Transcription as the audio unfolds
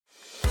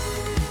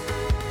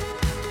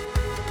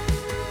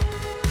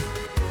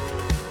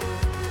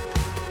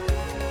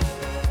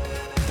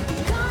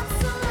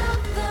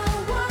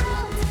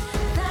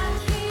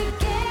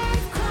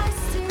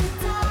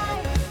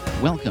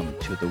Welcome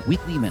to the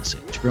weekly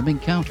message from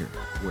Encounter,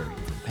 where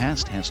your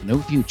past has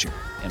no future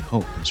and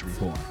hope is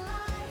reborn.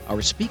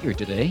 Our speaker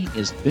today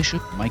is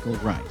Bishop Michael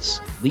Rice,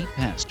 lead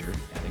pastor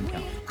at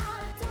Encounter.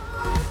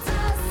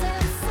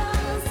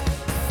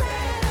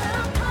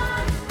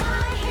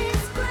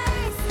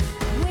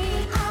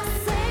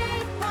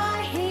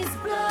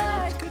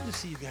 It's good to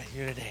see you guys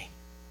here today.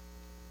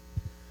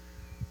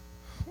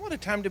 What a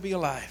time to be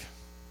alive.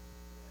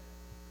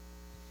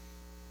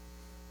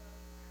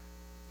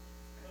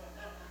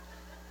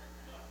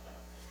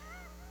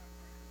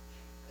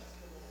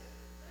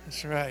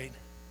 That's right.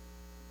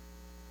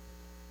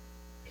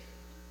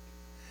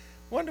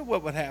 Wonder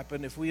what would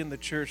happen if we in the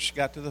church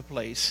got to the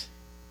place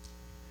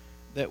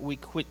that we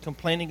quit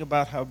complaining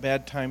about how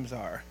bad times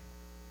are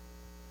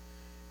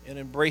and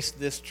embrace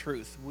this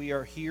truth. We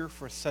are here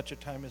for such a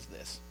time as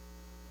this.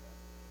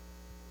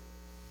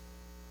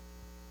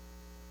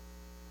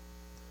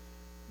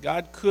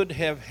 God could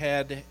have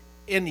had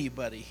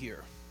anybody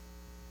here,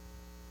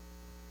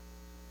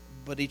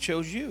 but he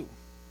chose you.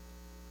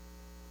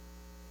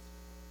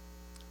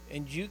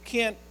 And you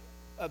can't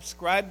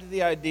ascribe to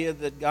the idea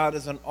that God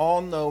is an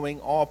all-knowing,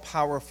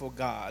 all-powerful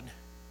God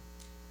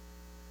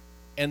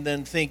and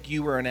then think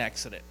you were an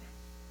accident.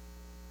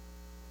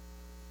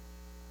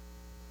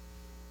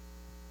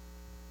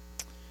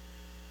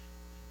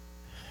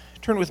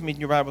 Turn with me in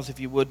your Bibles, if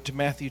you would, to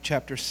Matthew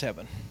chapter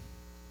 7.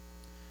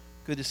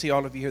 Good to see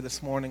all of you here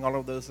this morning, all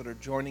of those that are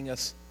joining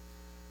us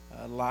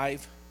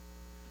live.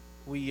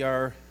 We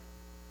are...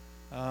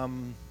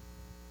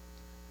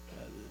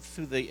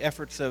 through the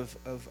efforts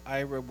of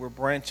IRA, we're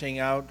branching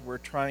out. We're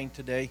trying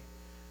today.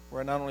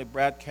 We're not only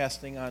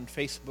broadcasting on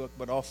Facebook,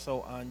 but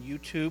also on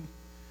YouTube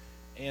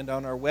and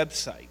on our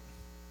website.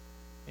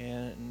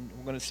 And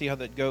we're going to see how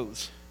that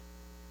goes.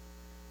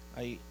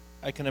 I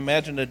can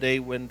imagine a day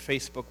when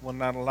Facebook will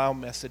not allow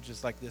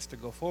messages like this to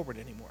go forward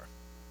anymore.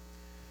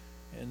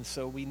 And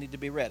so we need to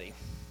be ready.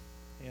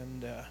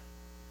 And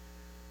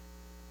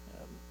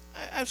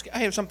I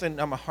have something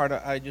on my heart.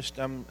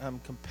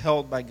 I'm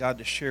compelled by God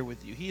to share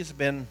with you. He has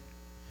been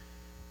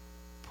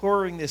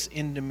pouring this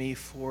into me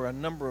for a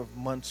number of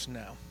months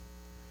now.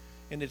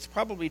 And it's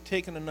probably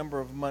taken a number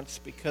of months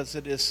because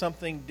it is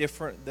something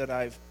different than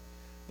I've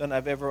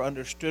ever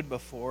understood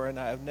before, and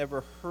I've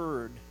never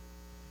heard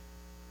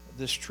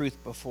this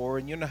truth before.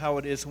 And you know how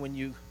it is when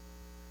you,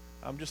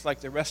 just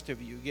like the rest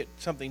of you, get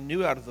something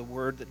new out of the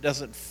Word that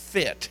doesn't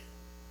fit.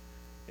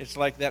 It's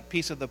like that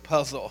piece of the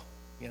puzzle,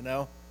 you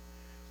know.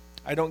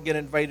 I don't get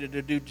invited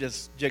to do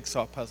just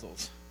jigsaw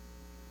puzzles.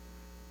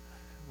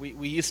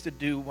 We used to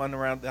do one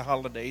around the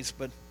holidays,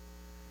 but,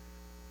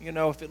 you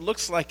know, if it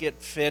looks like it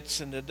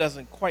fits and it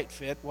doesn't quite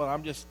fit, well,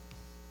 I'm just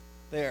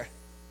there.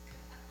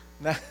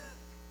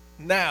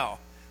 Now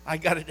I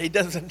got it. It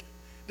doesn't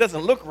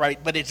look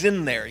right, but it's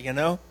in there, you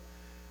know.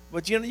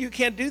 But, you know, you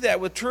can't do that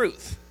with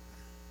truth.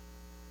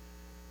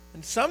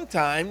 And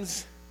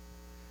sometimes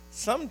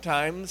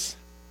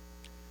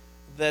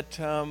that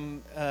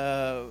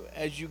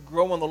as you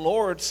grow in the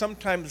Lord,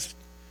 sometimes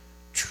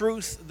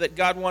truth that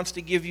God wants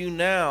to give you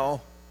now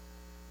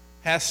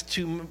has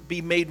to be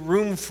made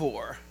room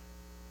for.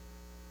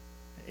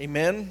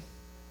 Amen?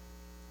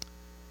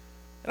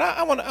 And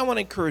I want to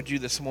encourage you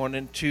this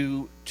morning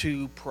to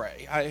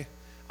pray.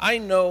 I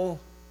know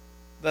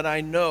that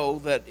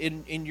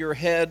in your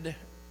head,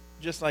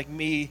 just like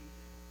me,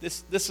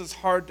 this is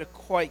hard to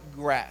quite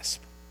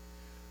grasp.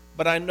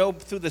 But I know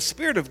through the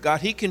Spirit of God,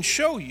 He can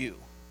show you.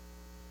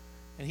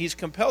 And He's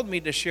compelled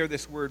me to share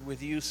this word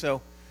with you.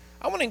 So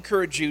I want to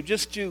encourage you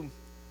just to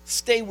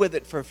stay with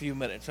it for a few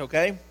minutes,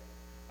 okay?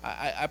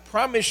 I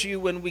promise you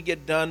when we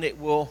get done, it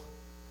will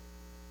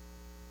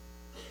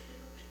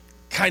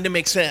kind of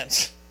make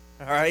sense,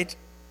 all right?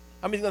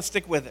 I'm just going to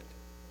stick with it.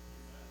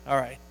 All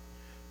right.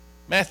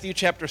 Matthew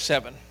chapter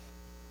 7.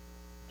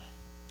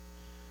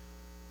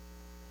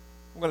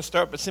 I'm going to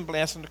start by simply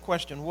asking the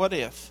question, what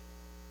if?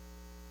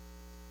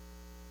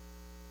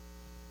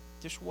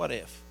 Just what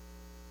if?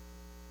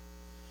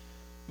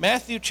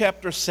 Matthew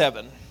chapter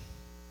 7,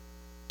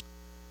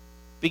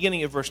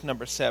 beginning of verse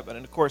number 7.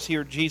 And of course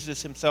here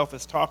Jesus himself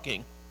is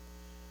talking.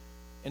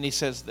 And he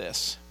says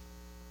this.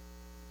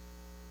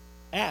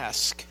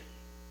 Ask,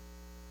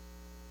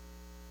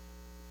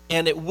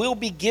 and it will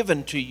be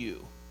given to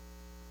you.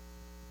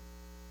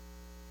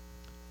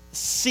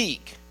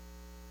 Seek,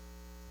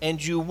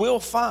 and you will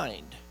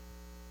find.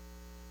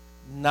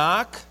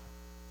 Knock,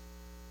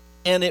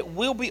 and it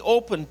will be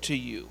opened to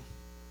you.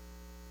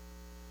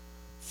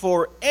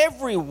 For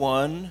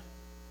everyone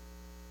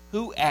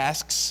who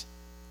asks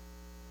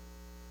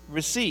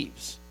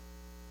receives,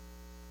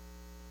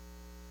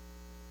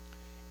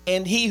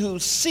 and he who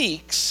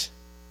seeks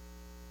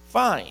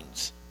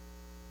finds,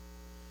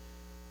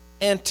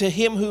 and to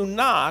him who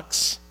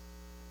knocks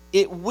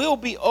it will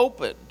be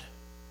opened.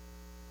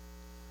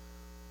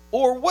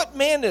 Or what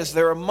man is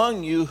there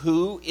among you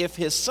who, if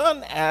his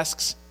son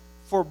asks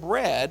for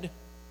bread,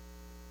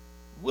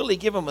 will he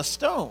give him a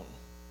stone?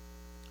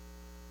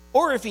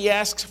 Or if he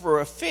asks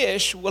for a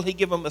fish, will he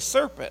give him a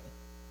serpent?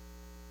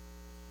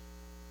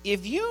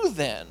 If you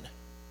then,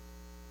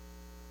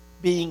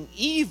 being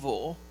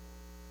evil,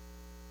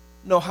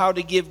 know how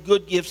to give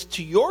good gifts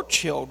to your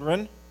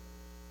children,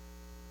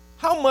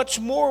 how much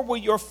more will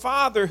your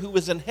Father who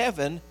is in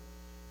heaven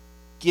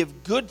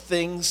give good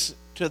things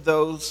to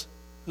those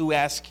who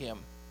ask him?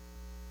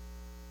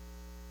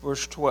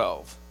 Verse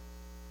 12.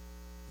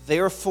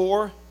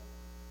 Therefore,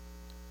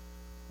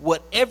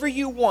 whatever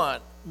you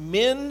want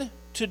men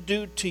to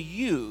do to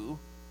you,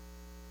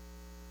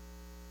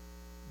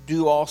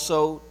 do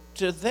also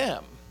to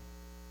them.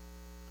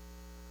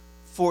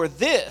 For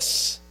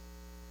this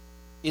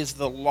is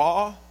the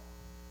law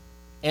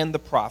and the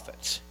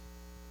prophets.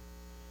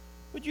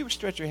 Would you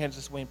stretch your hands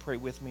this way and pray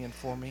with me and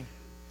for me?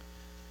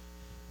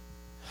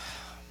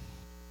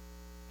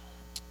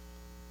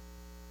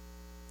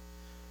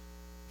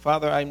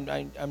 Father,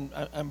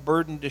 I'm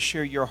burdened to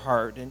share your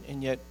heart,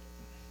 and yet,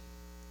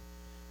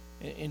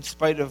 in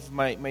spite of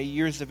my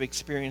years of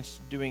experience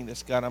doing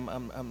this, God,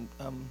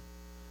 I'm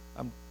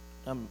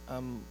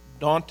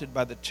daunted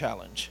by the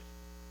challenge.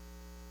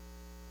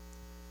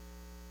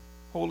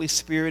 Holy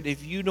Spirit,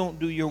 if you don't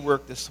do your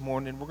work this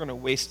morning, we're going to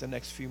waste the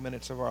next few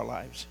minutes of our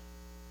lives.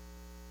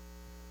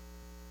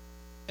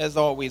 As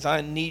always,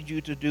 I need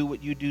you to do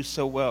what you do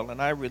so well,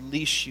 and I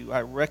release you.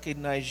 I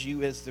recognize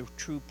you as the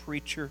true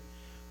preacher,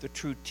 the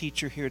true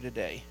teacher here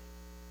today.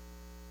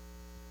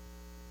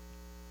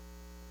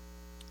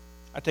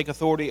 I take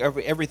authority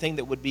over everything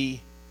that would be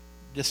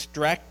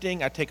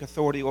distracting. I take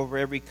authority over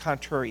every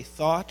contrary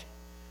thought.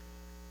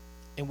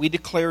 And we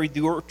declare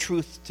your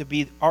truth to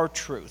be our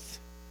truth.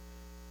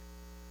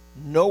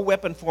 No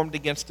weapon formed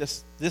against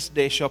us this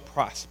day shall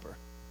prosper.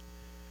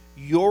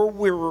 Your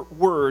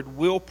word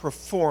will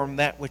perform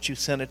that which you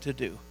sent it to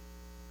do.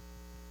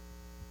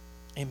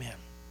 Amen.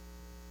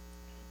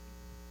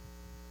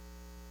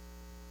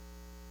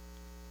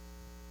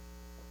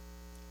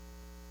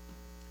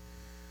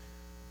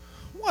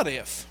 What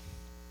if?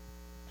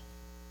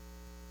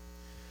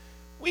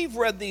 We've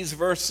read these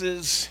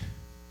verses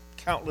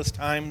countless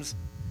times.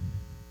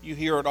 You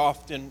hear it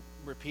often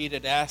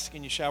repeated: ask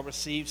and you shall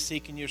receive,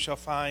 seek and you shall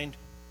find,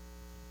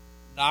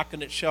 knock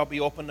and it shall be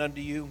opened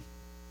unto you.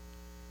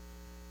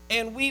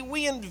 And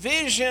we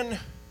envision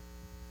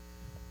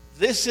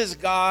this is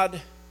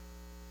God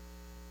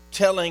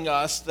telling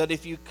us that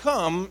if you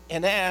come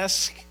and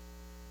ask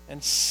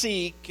and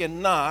seek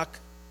and knock,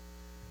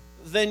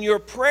 then your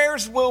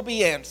prayers will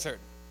be answered.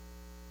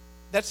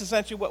 That's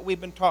essentially what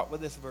we've been taught with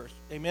this verse.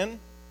 Amen?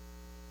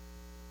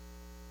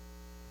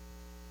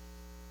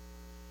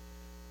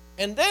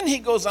 And then he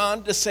goes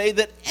on to say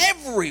that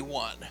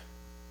everyone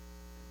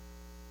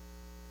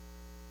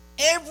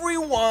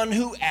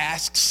who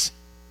asks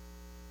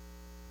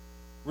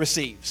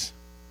receives.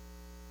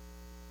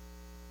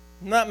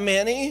 Not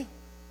many,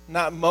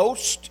 not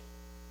most.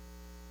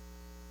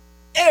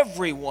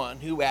 Everyone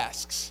who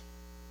asks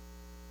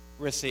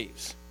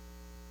receives.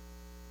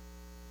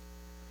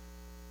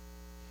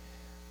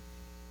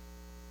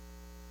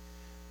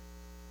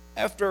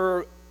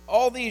 After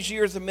all these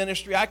years of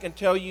ministry, I can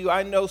tell you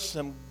I know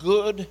some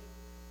good,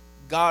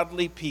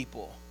 godly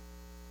people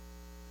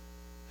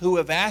who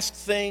have asked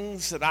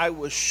things that I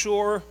was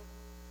sure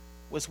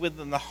was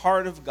within the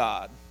heart of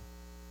God,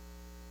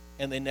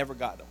 and they never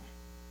got them.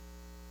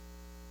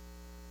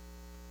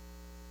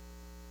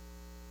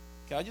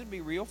 Can I just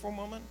be real for a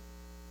moment?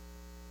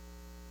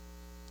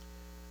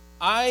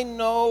 I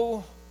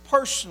know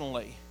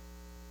personally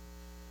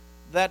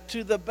that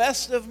to the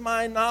best of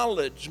my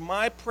knowledge,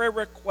 my prayer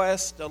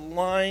request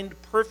aligned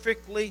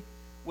perfectly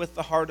with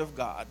the heart of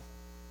God.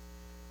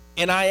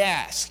 And I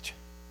asked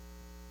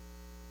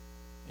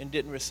and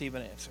didn't receive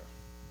an answer.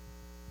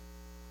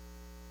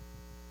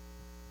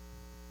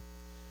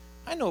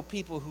 I know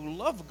people who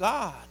love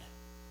God,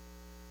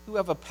 who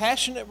have a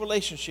passionate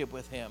relationship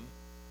with him,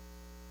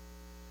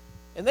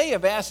 and they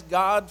have asked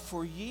God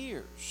for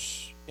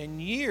years and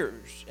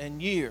years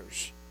and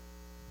years,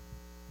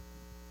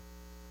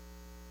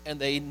 and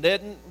they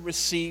didn't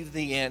receive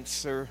the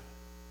answer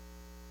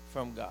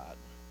from God.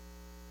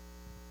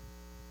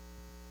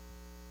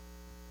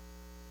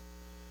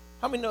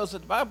 How many knows that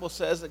the Bible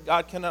says that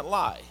God cannot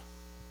lie?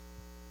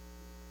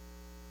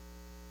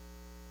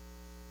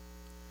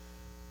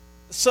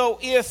 So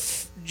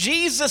if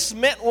Jesus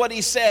meant what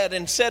he said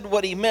and said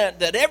what he meant,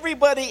 that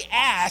everybody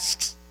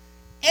asks,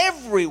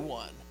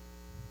 everyone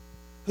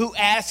who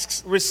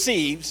asks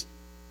receives,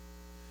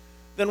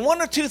 then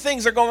one or two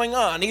things are going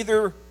on.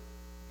 Either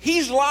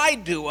he's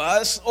lied to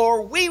us,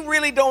 or we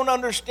really don't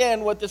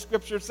understand what the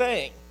Scripture is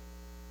saying.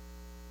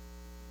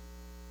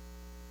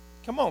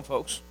 Come on,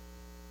 folks.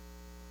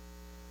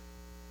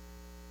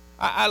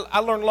 I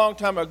learned a long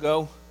time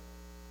ago,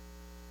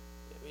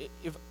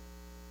 if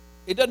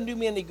it doesn't do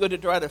me any good to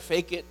try to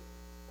fake it,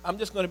 I'm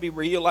just going to be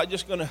real. I'm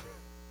just going to,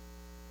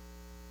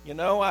 I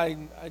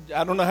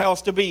don't know how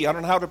else to be. I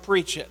don't know how to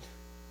preach it.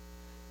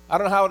 I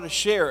don't know how to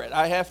share it.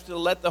 I have to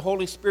let the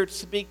Holy Spirit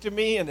speak to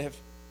me, and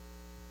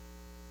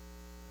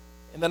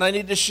then I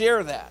need to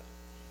share that.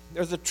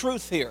 There's a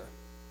truth here.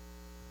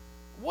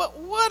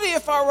 What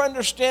if our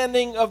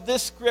understanding of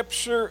this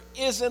Scripture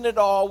isn't at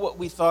all what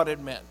we thought it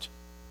meant?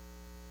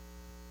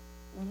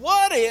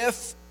 what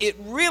if it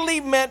really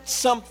meant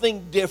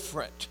something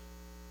different?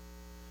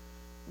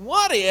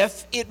 What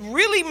if it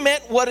really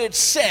meant what it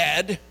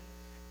said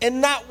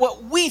and not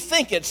what we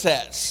think it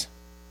says?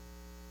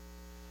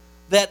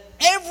 That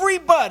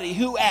everybody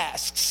who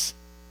asks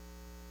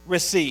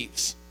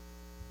receives.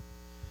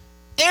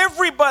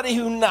 Everybody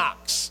who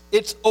knocks,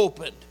 it's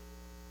opened.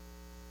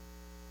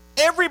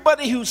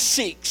 Everybody who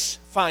seeks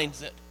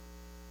finds it.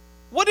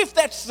 What if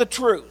that's the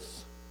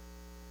truth?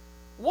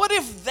 What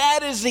if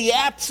that is the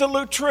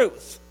absolute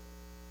truth?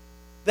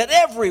 That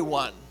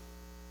everyone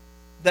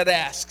that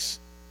asks,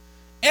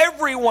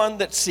 everyone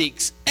that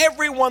seeks,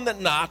 everyone that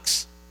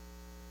knocks,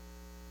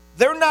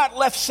 they're not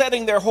left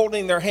sitting there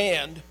holding their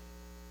hand.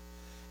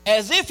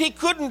 As if he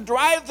couldn't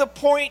drive the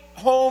point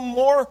home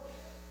more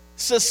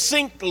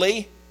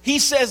succinctly, he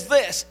says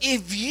this: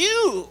 if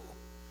you,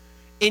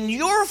 in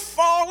your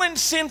fallen,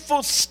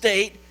 sinful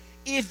state,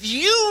 if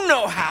you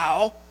know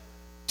how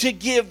to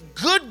give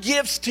good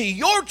gifts to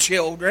your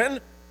children,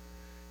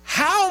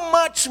 how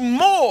much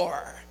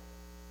more?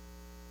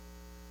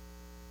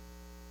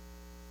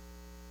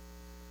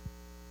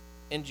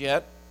 And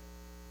yet,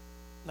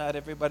 not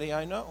everybody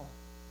I know.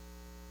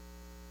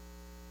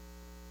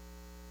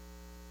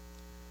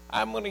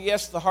 I'm going to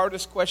guess the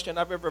hardest question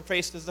I've ever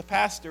faced as a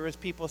pastor is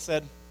people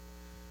said,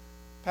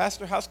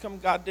 Pastor, how come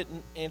God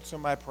didn't answer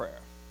my prayer?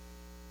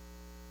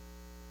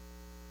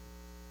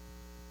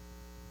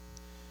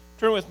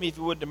 Turn with me, if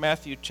you would, to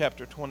Matthew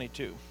chapter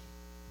 22.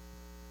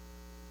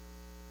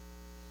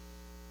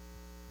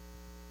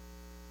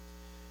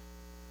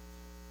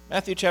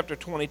 Matthew chapter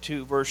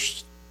 22,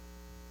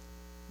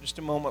 just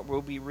a moment,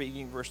 we'll be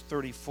reading verse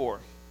 34.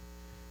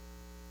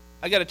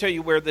 I got to tell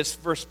you where this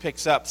verse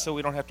picks up so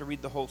we don't have to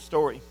read the whole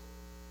story.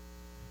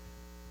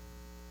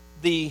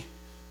 The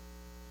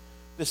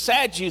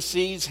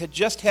Sadducees had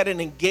just had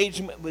an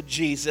engagement with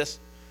Jesus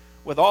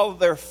with all of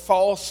their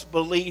false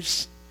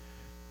beliefs,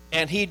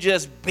 and he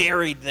just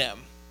buried them.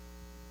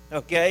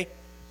 Okay?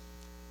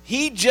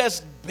 He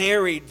just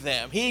buried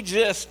them. He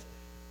just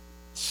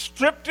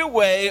stripped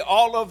away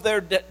all of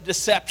their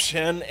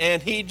deception,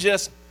 and he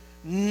just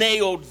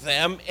nailed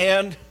them.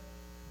 And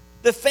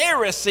the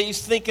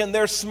Pharisees, thinking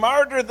they're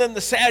smarter than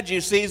the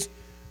Sadducees,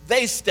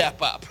 they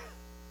step up.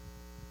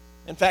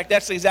 In fact,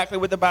 that's exactly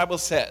what the Bible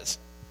says.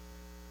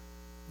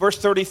 Verse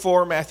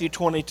 34, Matthew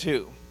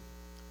 22.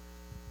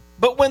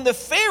 But when the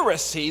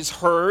Pharisees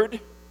heard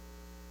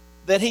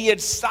that he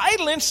had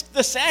silenced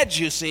the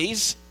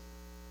Sadducees,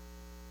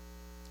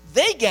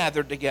 they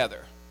gathered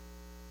together.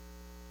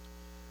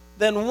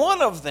 Then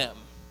one of them,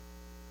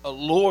 a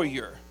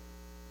lawyer,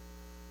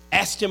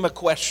 asked him a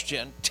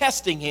question,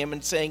 testing him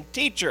and saying,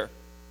 Teacher,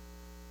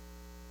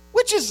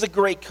 which is the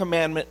great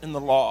commandment in the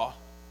law?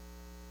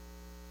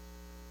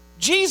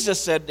 Jesus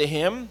said to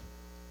him,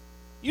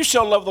 You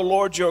shall love the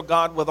Lord your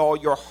God with all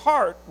your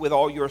heart, with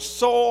all your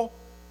soul,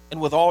 and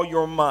with all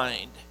your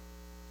mind.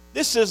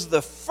 This is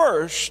the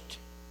first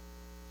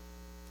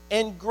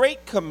and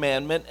great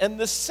commandment, and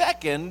the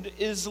second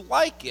is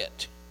like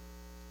it.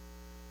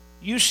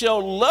 You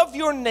shall love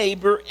your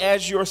neighbor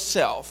as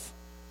yourself.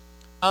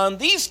 On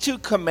these two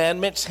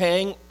commandments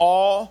hang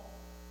all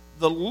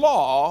the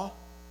law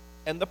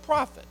and the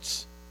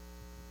prophets.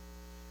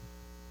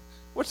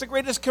 What's the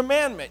greatest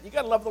commandment? You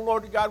got to love the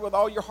Lord your God with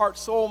all your heart,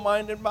 soul,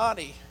 mind, and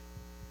body.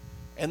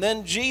 And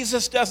then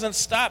Jesus doesn't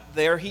stop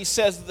there. He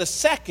says the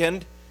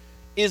second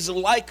is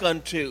like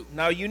unto.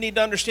 Now you need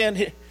to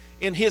understand,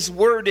 in his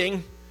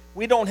wording,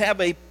 we don't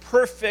have a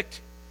perfect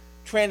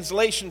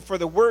translation for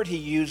the word he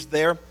used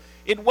there.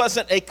 It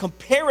wasn't a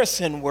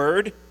comparison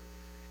word.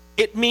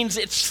 It means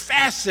it's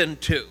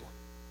fastened to.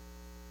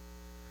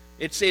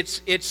 It's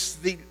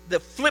the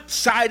flip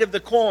side of the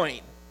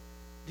coin.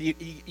 Do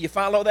you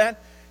follow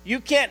that? You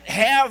can't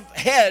have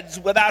heads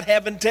without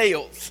having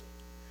tails.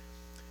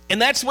 And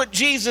that's what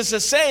Jesus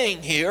is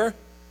saying here,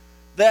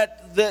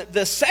 that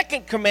the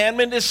second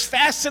commandment is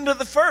fastened to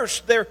the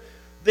first. They're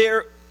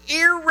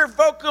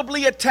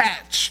irrevocably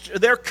attached.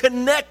 They're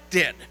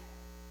connected.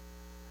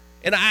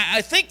 And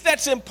I think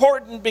that's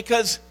important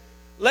because,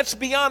 let's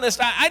be honest,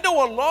 I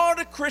know a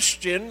lot of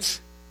Christians,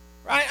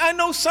 right? I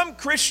know some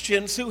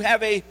Christians who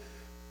have a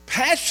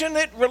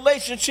passionate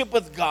relationship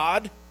with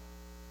God.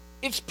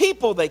 It's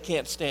people they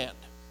can't stand.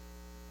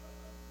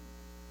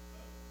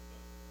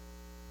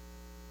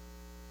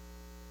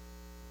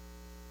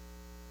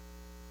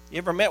 You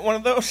ever met one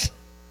of those?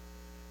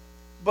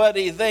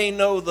 Buddy, they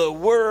know the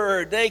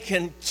word. They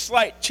can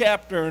cite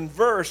chapter and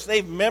verse.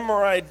 They've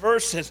memorized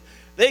verses.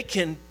 They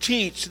can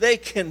teach. They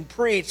can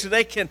preach.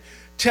 They can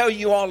tell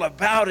you all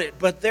about it,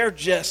 but they're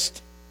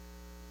just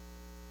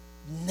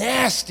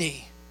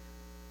nasty.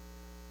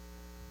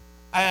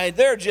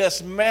 They're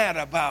just mad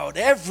about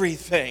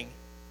everything.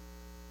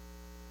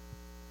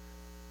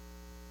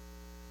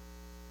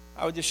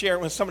 I was just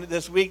sharing with somebody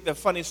this week the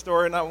funny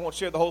story, and I won't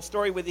share the whole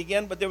story with you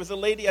again, but there was a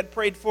lady I'd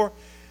prayed for,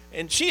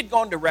 and she had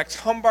gone to Rex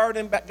Humbard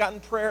and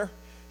gotten prayer.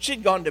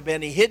 She'd gone to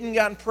Benny Hinn and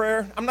gotten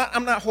prayer. I'm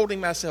not holding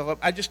myself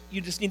up.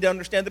 You just need to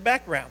understand the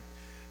background.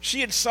 She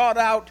had sought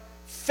out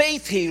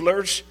faith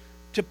healers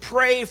to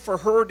pray for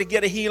her to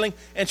get a healing,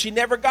 and she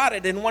never got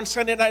it. And one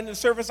Sunday night in the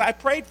service, I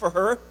prayed for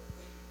her,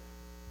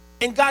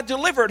 and God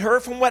delivered her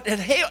from what had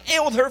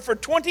ailed her for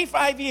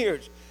 25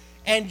 years.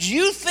 And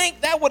you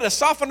think that would have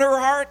softened her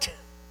heart?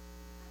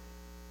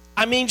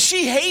 I mean,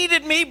 she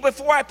hated me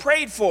before I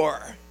prayed for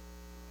her.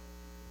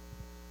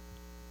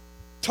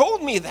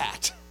 Told me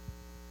that.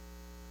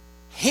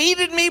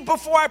 Hated me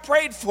before I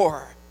prayed for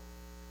her.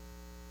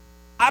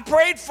 I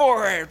prayed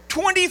for her.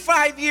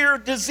 25-year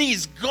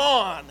disease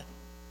gone.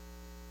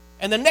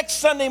 And the next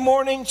Sunday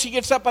morning, she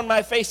gets up on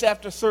my face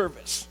after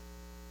service.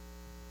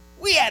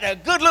 We had a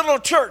good little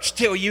church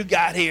till you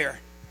got here.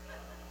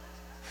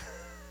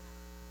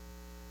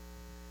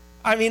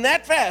 I mean,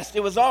 that fast,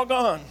 it was all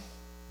gone.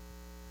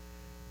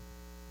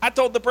 I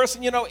told the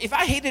person, if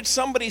I hated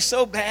somebody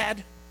so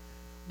bad,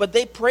 but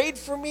they prayed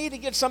for me to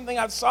get something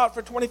I've sought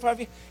for 25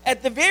 years,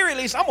 at the very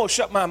least, I'm going to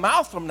shut my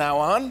mouth from now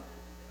on.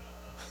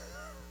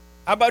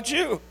 How about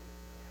you?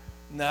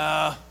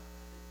 No.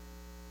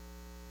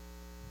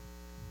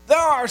 There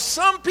are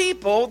some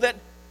people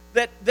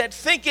that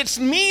think it's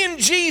me and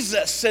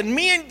Jesus and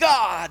me and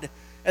God,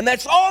 and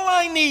that's all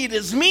I need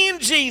is me and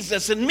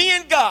Jesus and me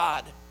and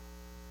God.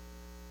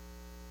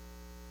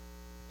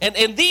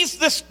 And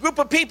this group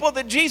of people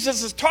that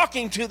Jesus is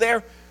talking to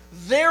there,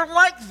 they're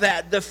like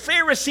that. The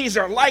Pharisees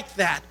are like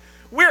that.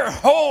 We're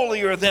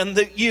holier than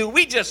you.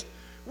 We just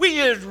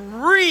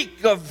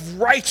reek of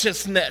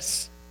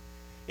righteousness.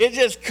 It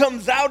just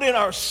comes out in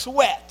our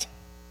sweat.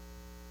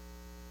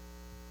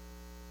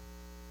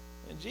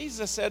 And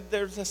Jesus said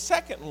there's a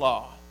second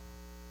law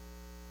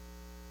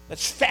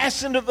that's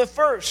fastened to the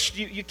first.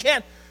 You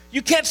can't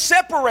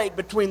separate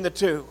between the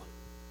two.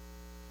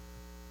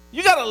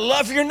 You got to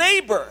love your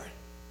neighbor.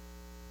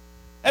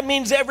 That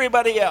means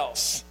everybody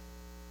else.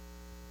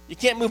 You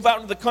can't move out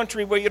into the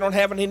country where you don't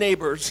have any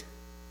neighbors.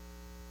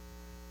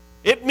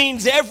 It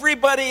means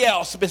everybody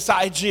else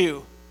besides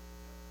you.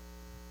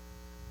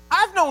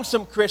 I've known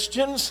some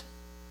Christians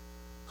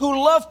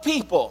who love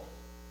people.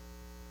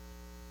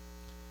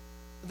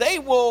 They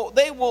will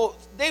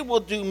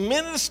do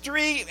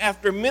ministry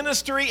after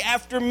ministry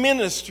after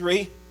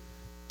ministry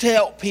to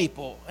help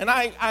people. And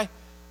I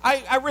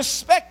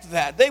respect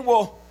that. They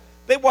will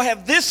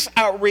have this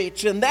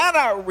outreach and that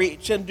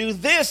outreach and do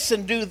this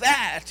and do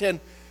that. And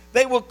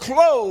they will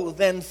clothe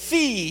and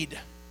feed.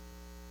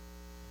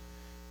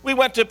 We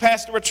went to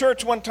pastor a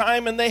church one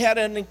time, and they had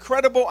an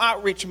incredible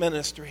outreach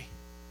ministry.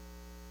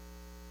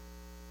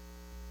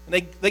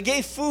 And they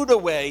gave food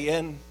away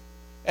and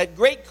at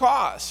great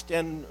cost,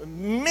 and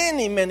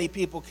many, many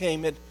people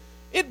came.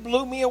 It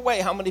blew me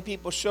away how many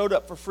people showed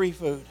up for free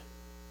food.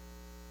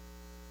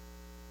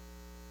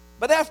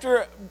 But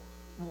after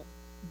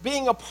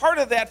being a part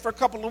of that for a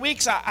couple of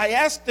weeks, I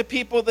asked the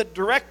people that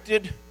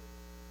directed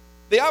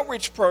the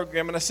outreach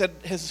program, and I said,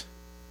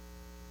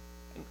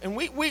 and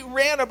we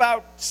ran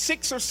about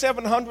 600 or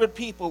 700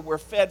 people were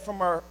fed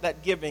from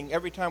that giving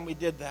every time we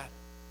did that.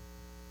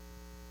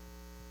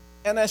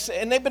 And I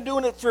said, and they've been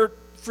doing it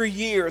for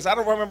years. I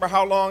don't remember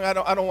how long. I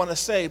don't want to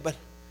say, but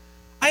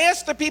I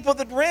asked the people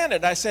that ran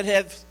it. I said,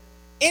 have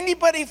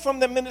anybody from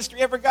the ministry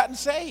ever gotten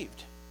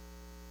saved?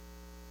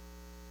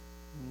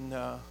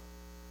 No.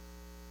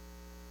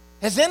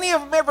 Has any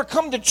of them ever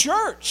come to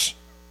church?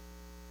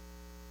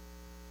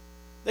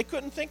 They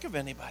couldn't think of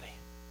anybody.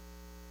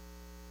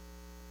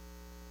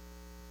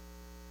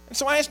 And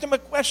so I asked them a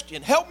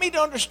question. Help me to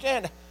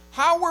understand,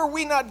 how are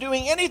we not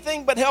doing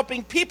anything but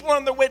helping people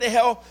on their way to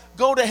hell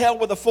go to hell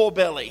with a full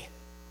belly?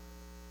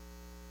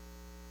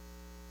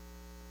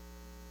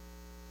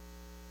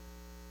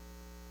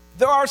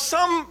 There are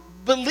some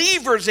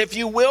believers, if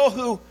you will,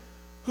 who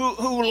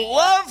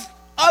love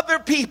other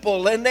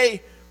people, and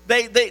they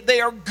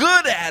are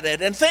good at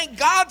it, and thank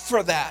God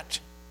for that.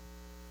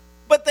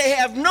 But they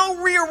have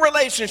no real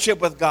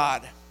relationship with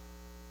God.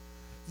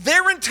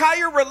 Their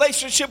entire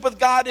relationship with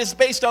God is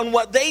based on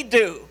what they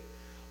do.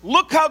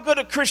 Look how good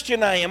a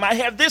Christian I am. I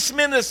have this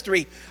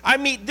ministry. I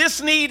meet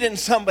this need in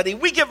somebody.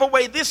 We give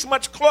away this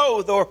much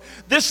clothes or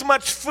this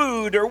much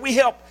food, or we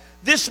help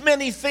this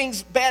many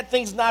things, bad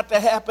things not to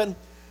happen.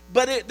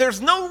 But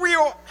there's no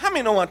real, how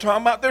many know what I'm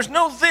talking about? There's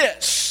no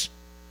this.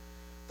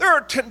 There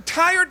are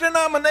entire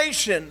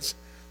denominations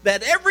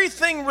that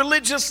everything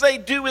religious they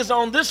do is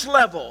on this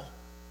level.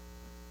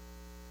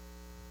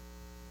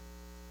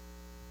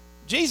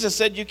 Jesus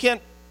said you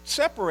can't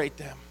separate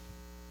them.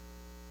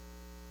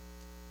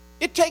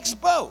 It takes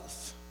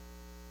both.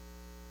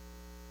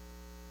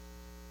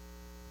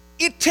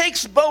 It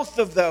takes both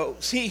of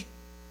those. He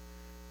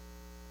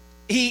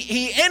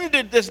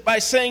ended this by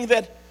saying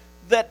that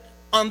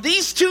on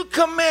these two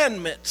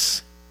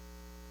commandments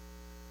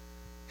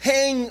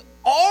hang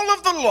all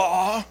of the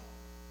law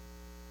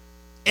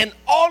and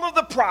all of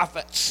the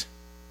prophets.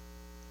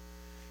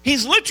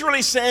 He's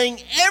literally saying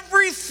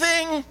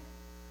everything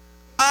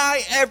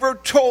I ever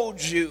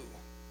told you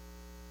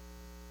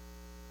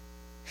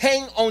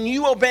hang on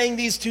you obeying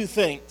these two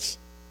things.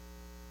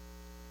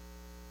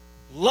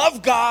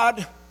 Love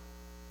God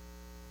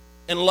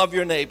and love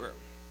your neighbor.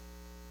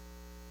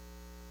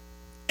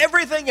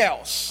 Everything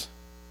else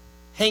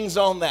hangs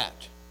on that.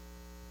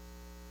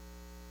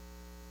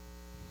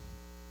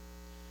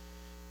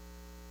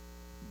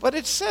 But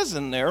it says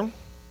in there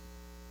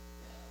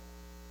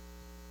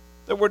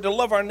that we're to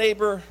love our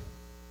neighbor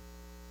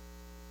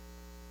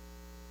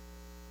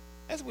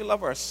as we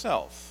love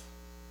ourselves.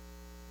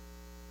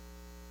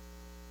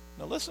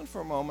 Now listen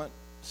for a moment.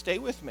 Stay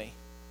with me.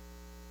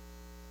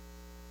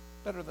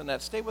 Better than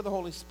that, stay with the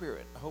Holy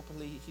Spirit.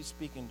 Hopefully he's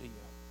speaking to you.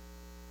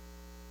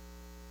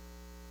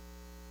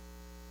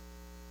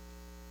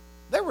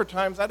 There were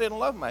times I didn't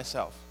love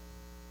myself.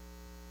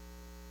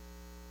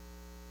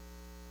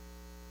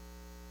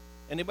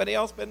 Anybody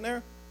else been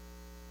there?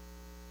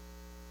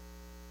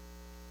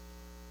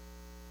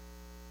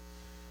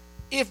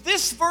 If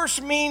this verse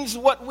means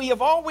what we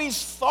have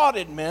always thought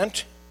it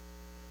meant,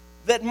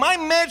 that my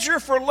measure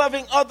for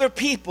loving other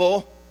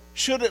people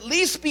should at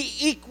least be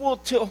equal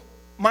to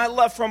my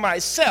love for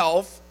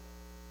myself,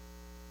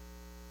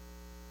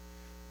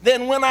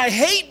 then when I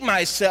hate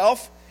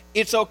myself,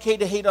 it's okay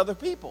to hate other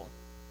people.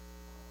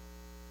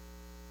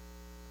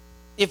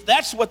 If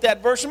that's what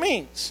that verse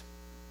means.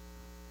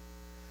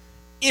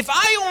 If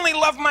I only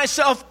love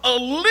myself a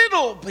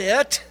little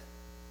bit,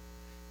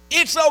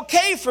 it's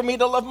okay for me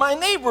to love my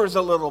neighbors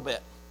a little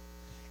bit.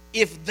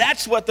 If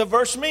that's what the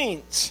verse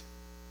means.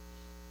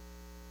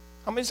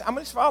 How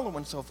many's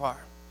following so far?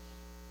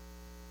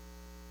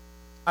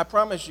 I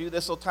promise you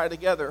this will tie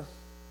together.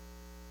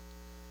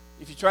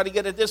 If you try to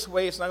get it this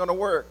way, it's not going to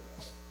work.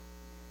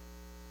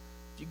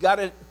 You got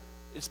it.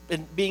 It's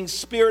been being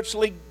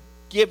spiritually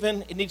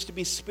given. It needs to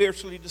be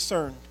spiritually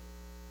discerned.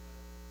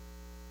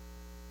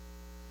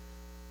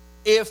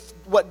 If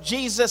what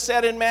Jesus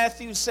said in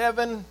Matthew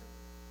 7,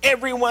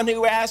 everyone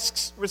who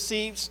asks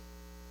receives,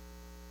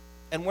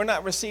 and we're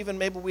not receiving,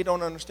 maybe we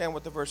don't understand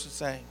what the verse is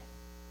saying.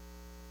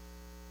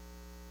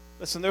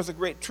 Listen, there's a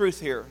great truth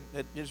here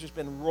that has just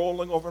been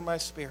rolling over my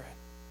spirit.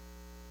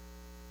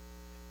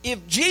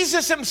 If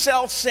Jesus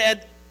himself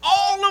said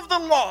all of the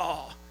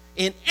law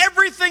and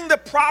everything the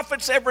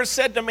prophets ever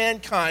said to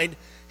mankind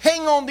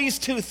hang on these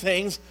two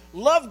things,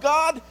 love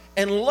God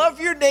and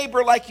love your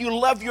neighbor like you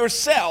love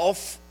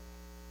yourself,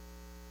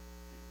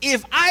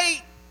 if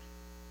I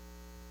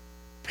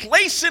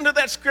place into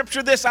that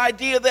scripture this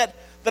idea that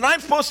I'm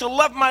supposed to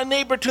love my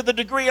neighbor to the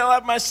degree I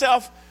love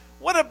myself,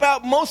 what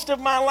about most of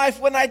my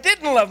life when I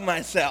didn't love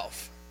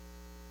myself?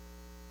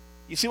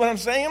 You see what I'm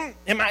saying?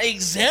 Am I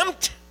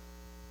exempt?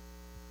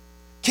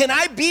 Can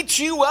I beat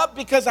you up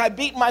because I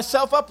beat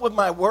myself up with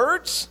my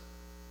words?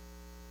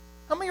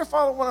 How many are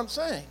following what I'm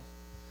saying?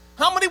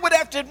 How many would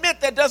have to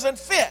admit that doesn't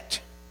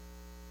fit?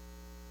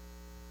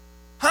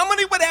 How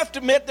many would have to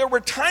admit there were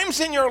times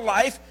in your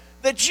life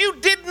that you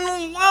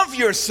didn't love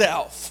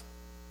yourself?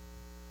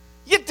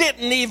 You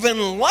didn't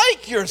even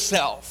like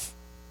yourself.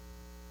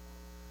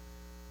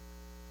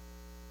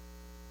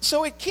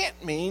 So it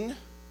can't mean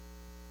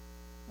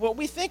what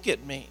we think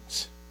it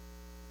means.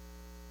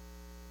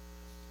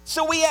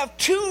 So we have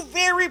two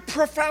very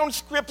profound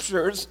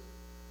scriptures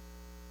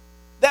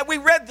that we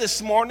read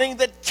this morning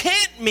that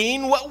can't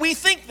mean what we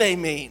think they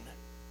mean.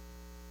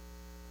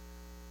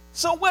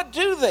 So what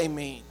do they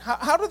mean?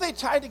 How do they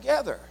tie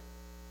together?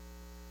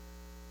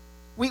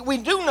 We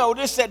do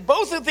notice that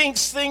both of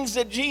these things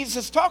that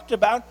Jesus talked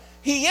about,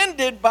 he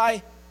ended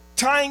by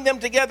tying them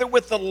together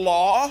with the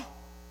law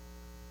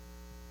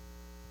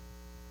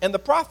and the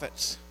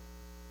prophets.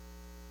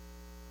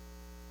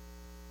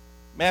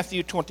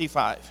 Matthew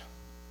 25.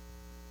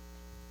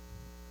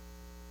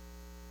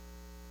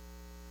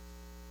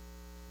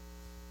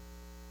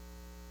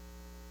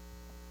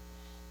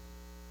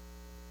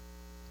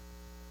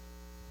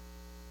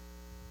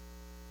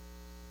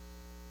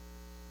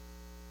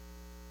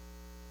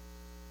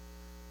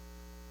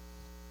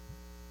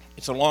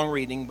 It's a long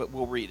reading, but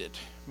we'll read it.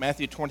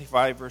 Matthew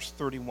 25, verse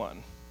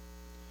 31.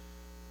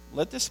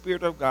 Let the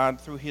Spirit of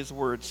God, through his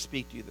word,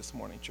 speak to you this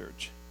morning,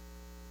 church.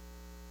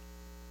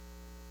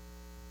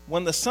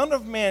 When the Son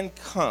of Man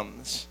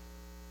comes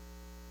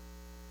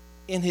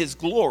in his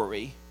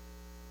glory,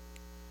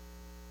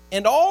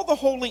 and all the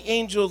holy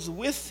angels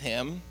with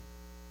him,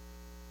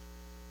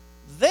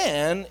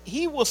 then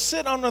he will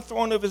sit on the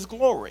throne of his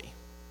glory.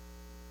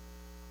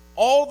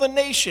 All the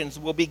nations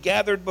will be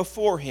gathered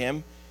before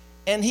him,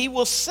 and he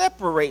will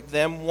separate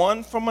them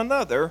one from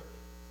another,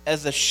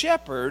 as a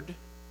shepherd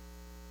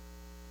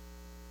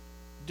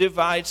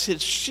divides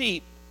his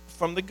sheep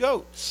from the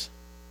goats.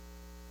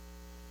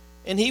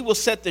 And he will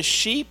set the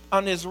sheep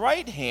on his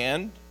right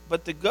hand,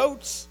 but the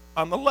goats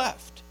on the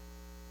left.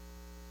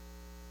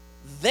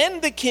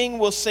 Then the king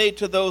will say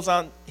to those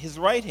on his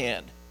right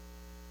hand,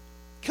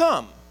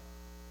 "Come,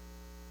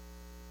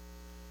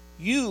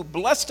 you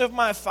blessed of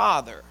my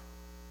Father,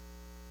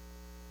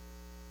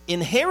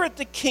 inherit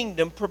the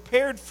kingdom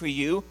prepared for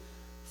you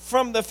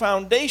from the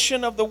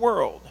foundation of the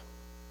world.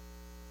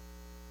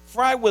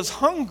 For I was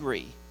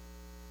hungry,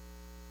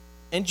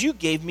 and you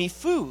gave me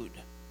food.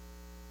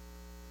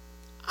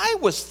 I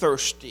was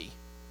thirsty,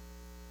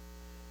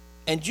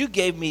 and you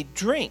gave me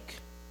drink.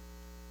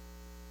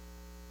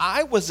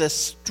 I was a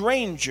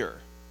stranger,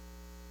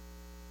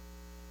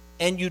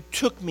 and you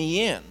took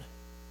me in.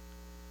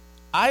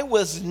 I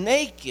was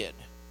naked,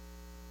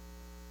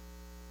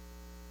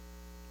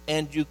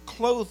 and you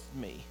clothed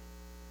me.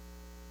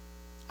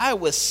 I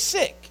was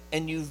sick,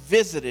 and you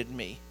visited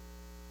me.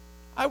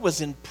 I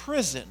was in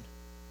prison,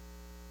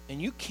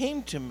 and you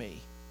came to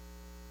me.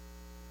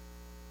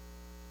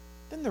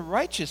 Then the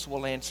righteous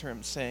will answer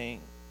him,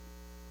 saying,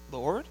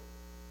 Lord,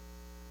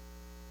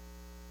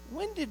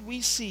 when did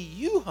we see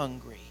you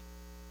hungry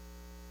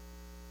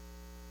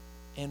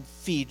and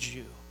feed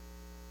you,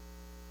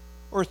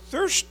 or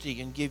thirsty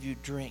and give you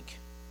drink?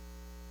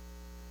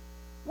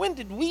 When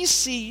did we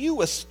see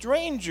you a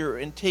stranger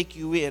and take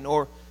you in,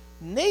 or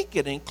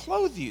naked and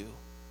clothe you?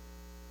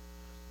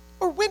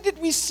 Or when did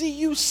we see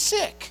you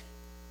sick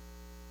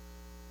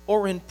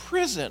or in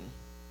prison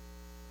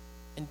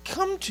and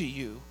come to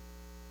you?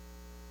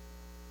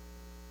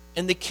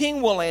 And the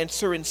king will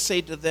answer and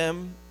say to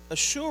them,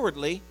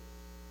 assuredly,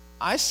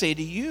 I say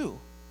to you,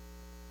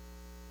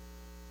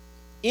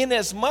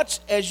 inasmuch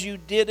as you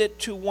did it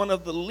to one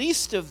of the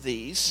least of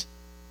these,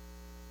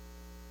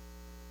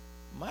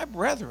 my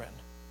brethren,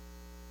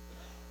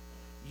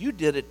 you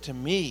did it to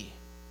me.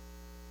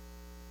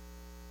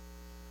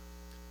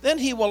 Then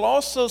he will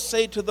also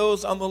say to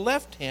those on the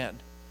left hand,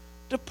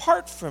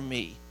 depart from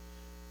me,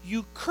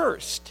 you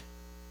cursed,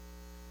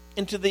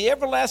 into the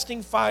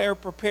everlasting fire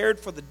prepared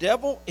for the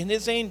devil and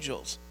his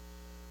angels.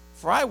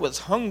 For I was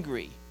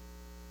hungry,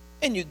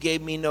 and you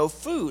gave me no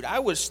food. I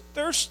was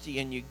thirsty,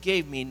 and you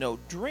gave me no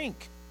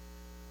drink.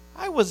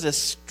 I was a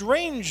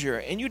stranger,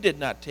 and you did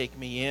not take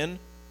me in.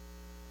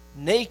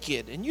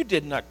 Naked, and you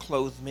did not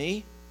clothe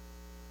me.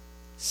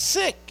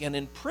 Sick and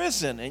in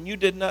prison, and you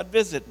did not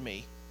visit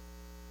me.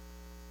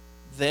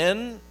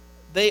 Then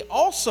they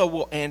also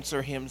will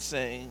answer him,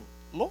 saying,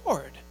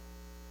 Lord,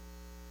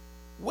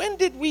 when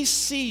did we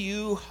see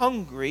you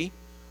hungry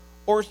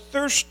or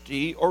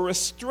thirsty or a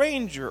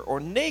stranger or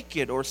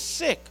naked or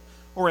sick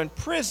or in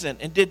prison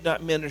and did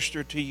not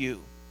minister to you?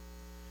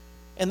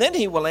 And then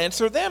he will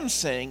answer them,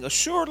 saying,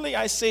 assuredly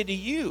I say to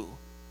you,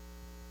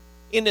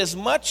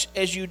 inasmuch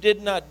as you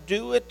did not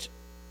do it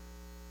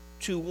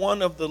to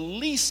one of the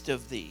least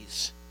of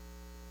these,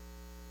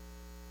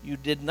 you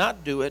did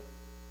not do it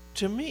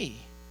to me.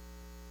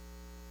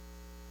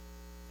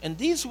 And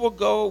these will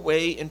go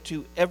away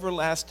into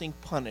everlasting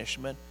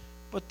punishment,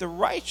 but the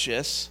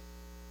righteous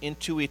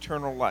into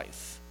eternal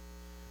life.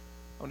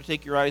 I want to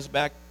take your eyes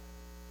back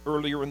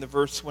earlier in the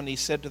verse when he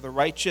said to the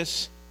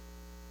righteous,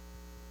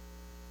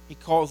 he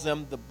calls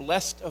them the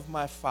blessed of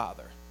my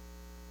Father.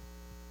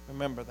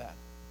 Remember that.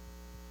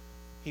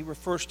 He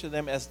refers to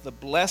them as the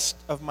blessed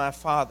of my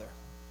Father.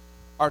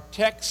 Our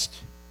text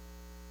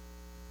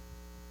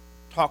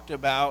talked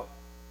about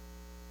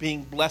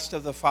being blessed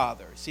of the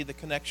Father. See the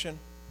connection?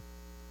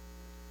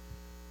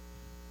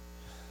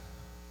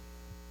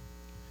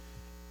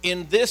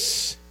 In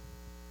this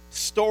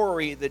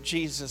story that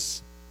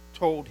Jesus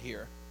told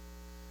here,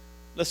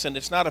 listen,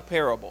 it's not a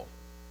parable.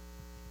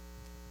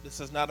 This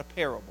is not a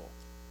parable.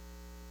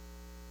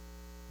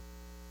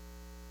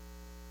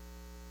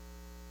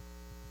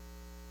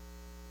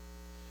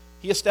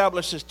 He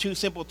establishes two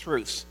simple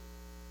truths.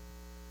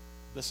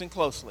 Listen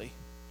closely.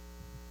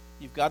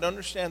 You've got to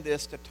understand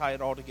this to tie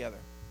it all together.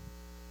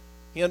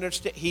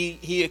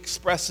 He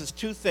expresses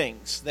two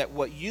things, that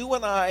what you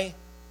and I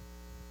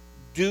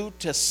do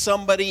to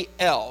somebody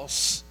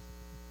else,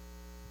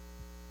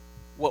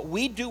 what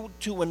we do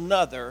to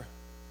another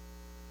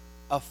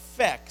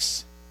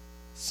affects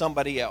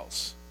somebody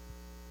else.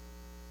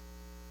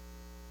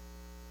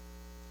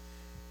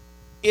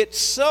 It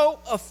so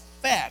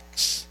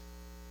affects,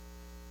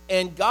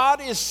 and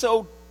God is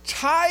so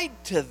tied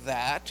to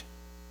that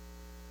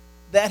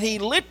he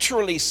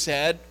literally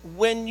said,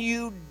 when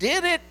you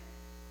did it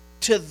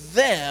to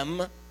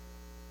them,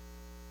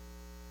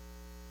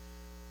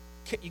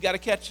 you got to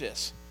catch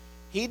this.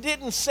 He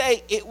didn't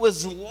say it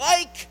was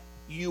like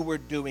you were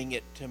doing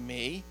it to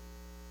me.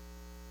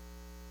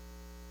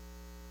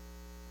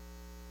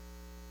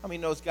 How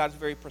many knows God's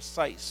very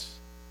precise?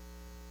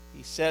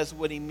 He says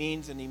what he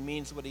means and he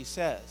means what he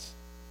says.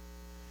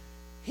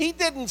 He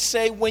didn't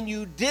say when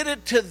you did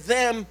it to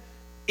them,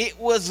 it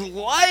was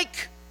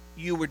like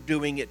you were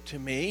doing it to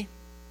me.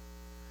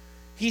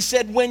 He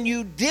said when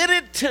you did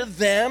it to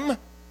them,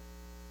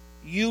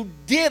 you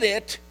did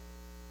it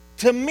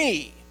to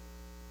me.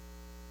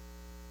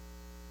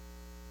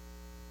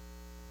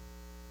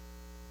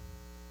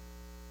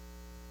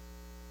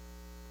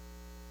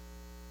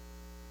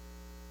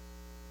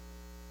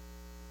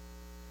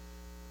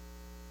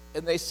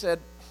 And they said,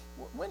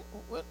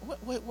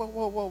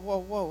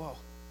 whoa.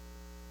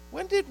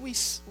 When did we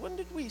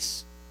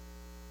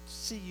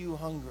see you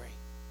hungry?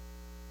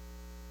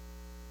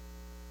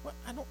 What?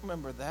 I don't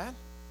remember that.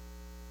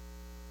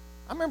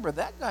 I remember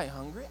that guy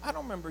hungry. I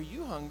don't remember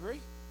you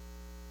hungry.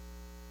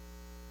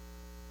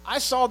 I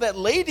saw that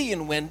lady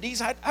in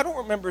Wendy's. I don't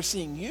remember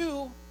seeing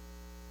you.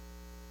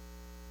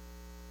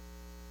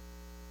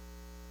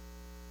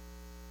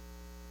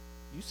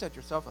 You set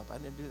yourself up. I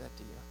didn't do that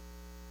to you.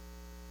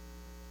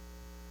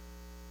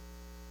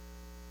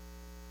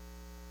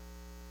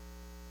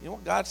 You know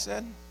what God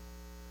said?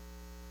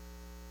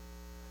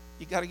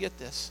 You got to get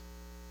this.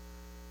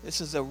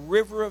 This is a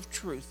river of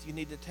truth you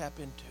need to tap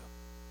into.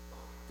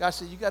 God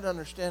said, you got to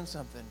understand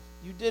something.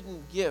 You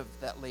didn't give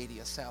that lady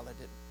a salad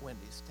at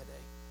Wendy's today.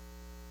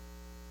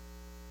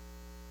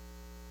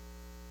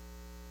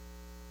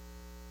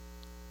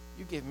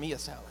 You gave me a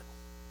salad.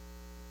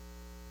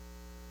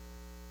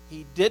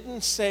 He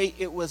didn't say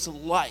it was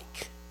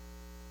like.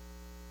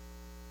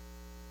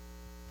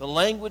 The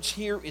language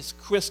here is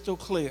crystal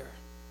clear.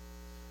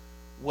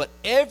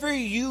 Whatever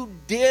you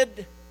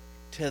did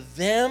to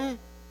them,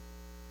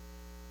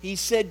 he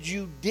said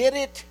you did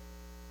it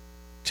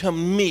to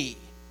me.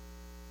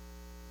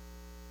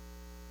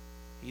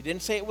 He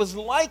didn't say it was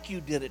like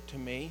you did it to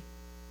me.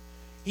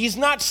 He's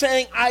not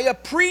saying I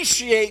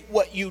appreciate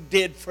what you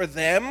did for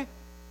them.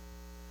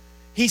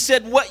 He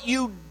said what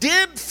you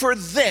did for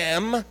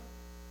them,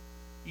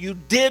 you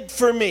did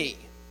for me.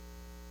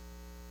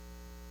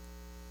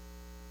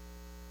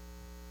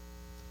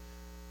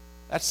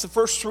 That's the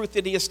first truth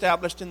that he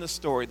established in the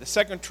story. The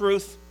second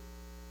truth,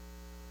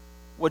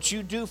 what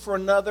you do for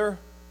another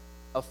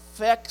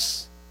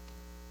affects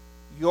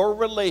your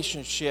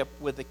relationship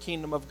with the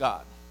kingdom of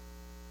God.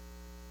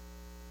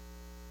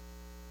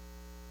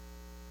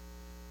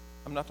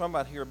 I'm not talking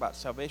about here about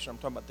salvation. I'm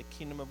talking about the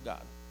kingdom of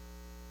God.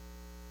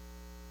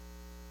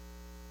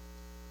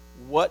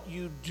 What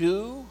you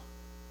do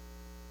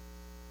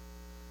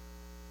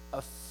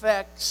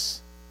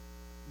affects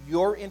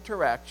your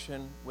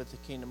interaction with the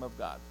kingdom of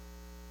God.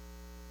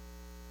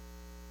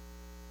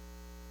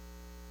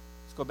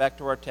 Let's go back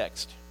to our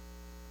text.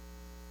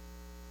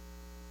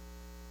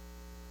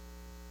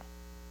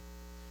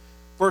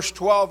 Verse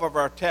 12 of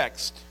our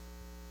text.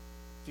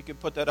 If you could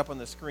put that up on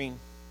the screen.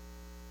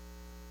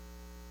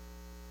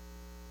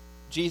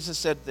 Jesus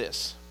said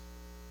this.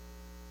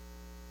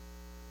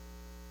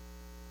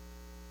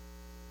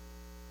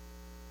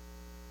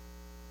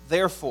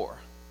 Therefore,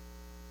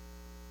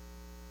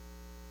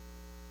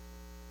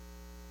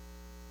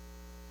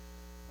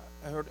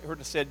 I heard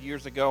it said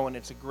years ago, and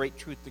it's a great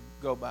truth to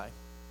go by.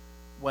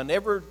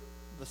 Whenever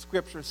the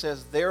scripture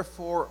says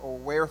therefore or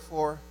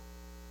wherefore,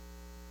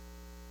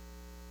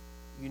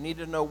 you need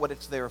to know what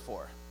it's there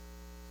for.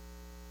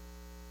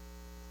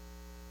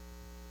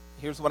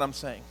 Here's what I'm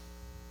saying.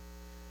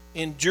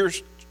 In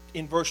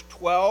verse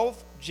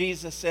 12,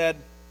 Jesus said,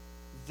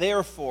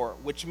 therefore,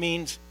 which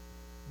means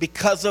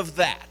because of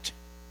that.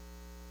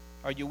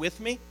 Are you with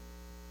me?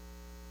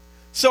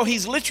 So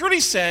he's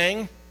literally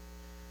saying,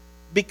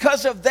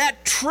 because of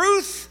that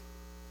truth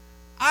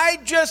I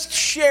just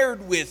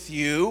shared with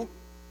you,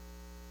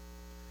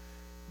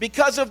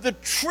 because of the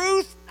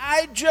truth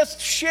I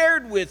just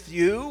shared with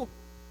you,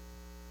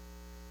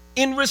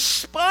 in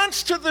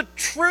response to the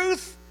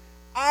truth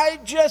I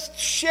just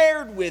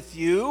shared with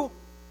you,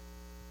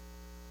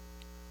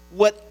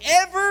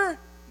 whatever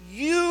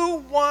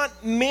you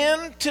want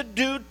men to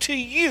do to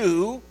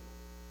you,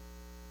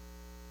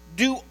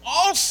 do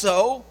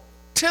also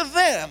to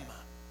them.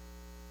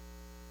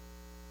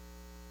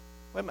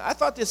 Wait a minute, I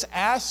thought this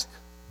ask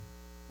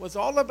was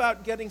all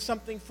about getting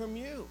something from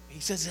you. He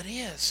says it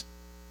is.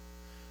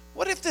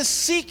 What if this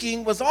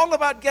seeking was all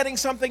about getting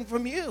something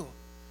from you?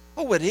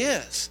 Oh, it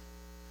is.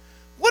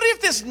 What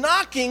if this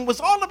knocking was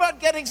all about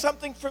getting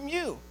something from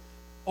you?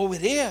 Oh,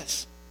 it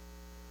is.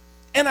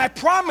 And I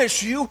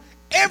promise you,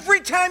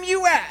 every time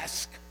you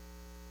ask,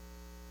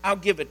 I'll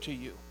give it to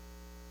you.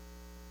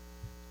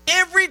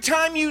 Every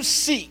time you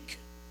seek,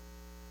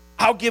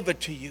 I'll give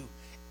it to you.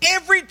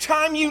 Every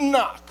time you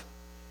knock,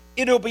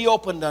 it'll be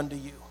opened unto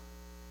you.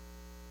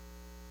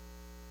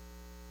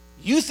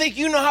 You think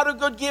you know how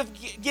to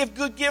give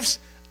good gifts?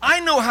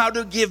 I know how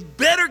to give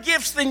better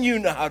gifts than you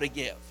know how to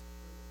give.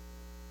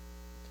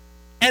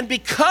 And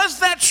because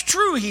that's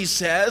true, he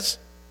says,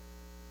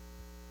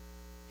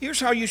 here's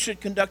how you should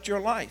conduct your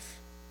life.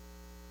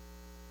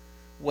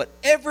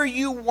 Whatever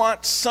you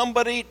want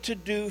somebody to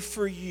do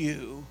for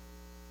you,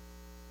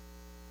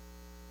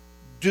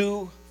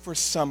 do for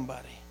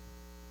somebody.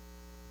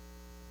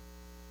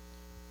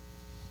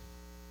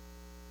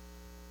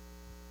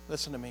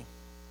 Listen to me.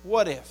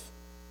 What if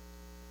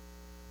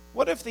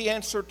the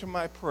answer to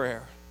my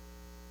prayer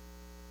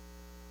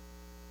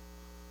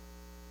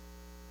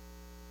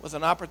was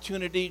an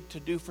opportunity to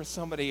do for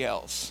somebody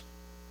else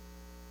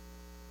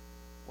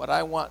what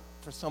I want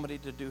for somebody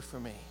to do for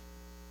me?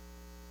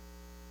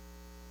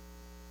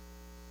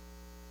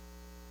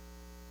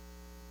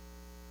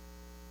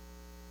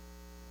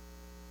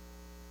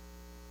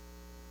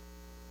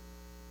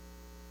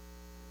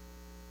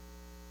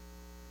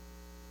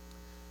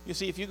 You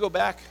see, if you go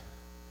back,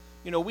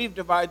 we've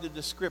divided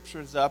the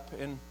scriptures up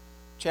in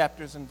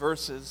chapters and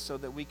verses so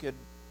that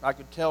I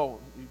could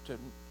tell you to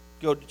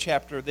go to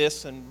chapter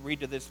this and read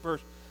to this verse.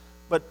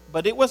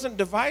 But it wasn't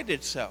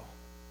divided so.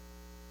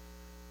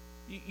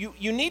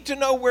 You need to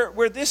know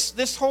where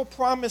this whole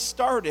promise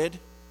started.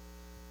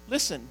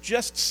 Listen,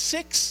 just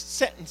 6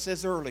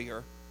 sentences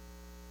earlier,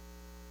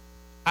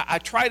 I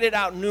tried it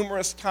out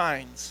numerous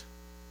times.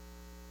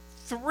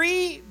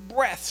 3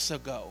 breaths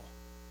ago,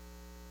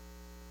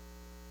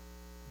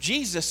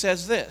 Jesus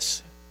says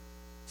this.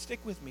 Stick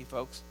with me,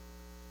 folks.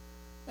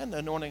 And the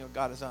anointing of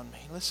God is on me.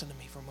 Listen to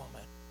me for a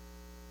moment.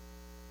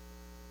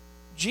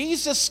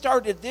 Jesus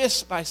started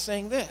this by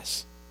saying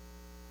this: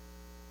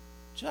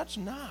 judge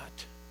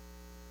not,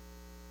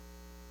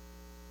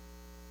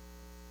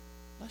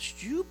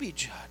 lest you be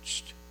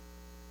judged.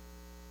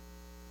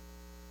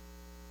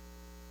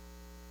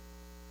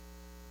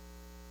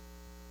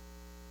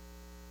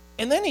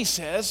 And then he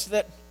says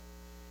that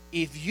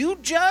if you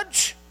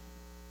judge,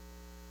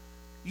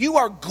 you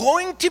are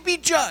going to be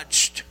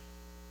judged.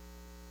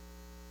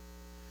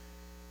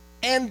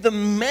 And the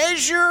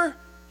measure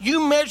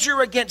you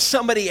measure against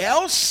somebody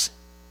else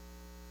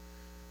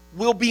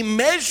will be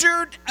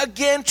measured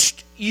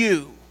against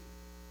you.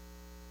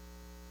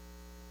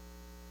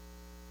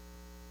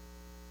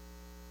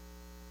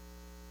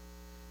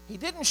 He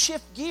didn't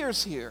shift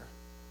gears here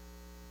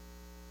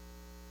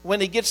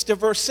when he gets to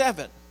verse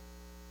 7.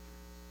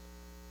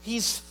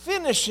 He's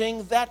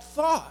finishing that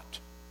thought.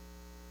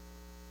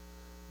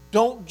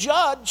 Don't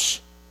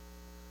judge,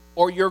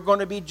 or you're going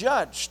to be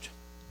judged.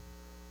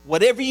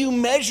 Whatever you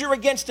measure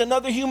against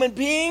another human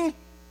being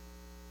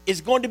is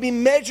going to be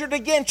measured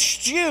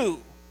against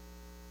you.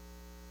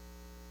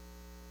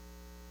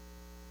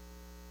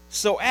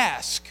 So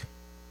ask,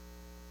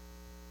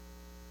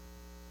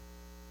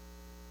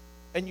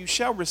 and you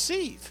shall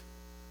receive.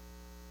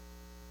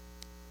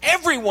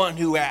 Everyone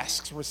who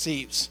asks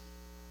receives.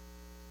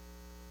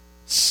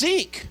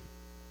 Seek,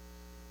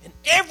 and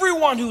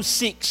everyone who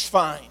seeks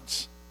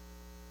finds.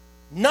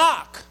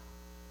 Knock,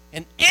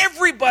 and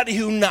everybody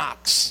who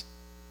knocks,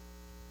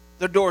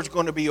 the door's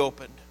going to be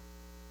opened.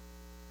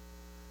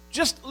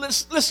 Just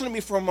listen to me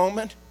for a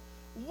moment.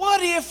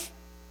 What if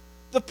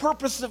the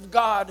purpose of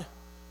God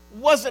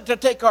wasn't to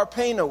take our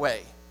pain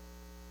away?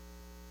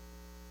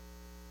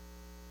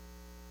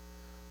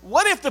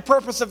 What if the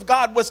purpose of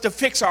God was to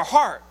fix our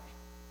heart?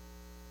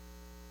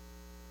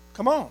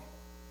 Come on.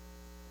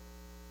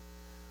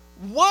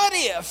 What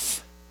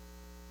if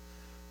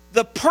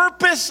the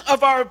purpose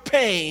of our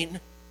pain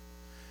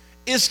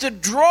is to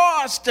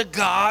draw us to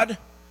God,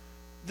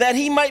 that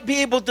he might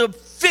be able to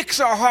fix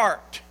our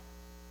heart?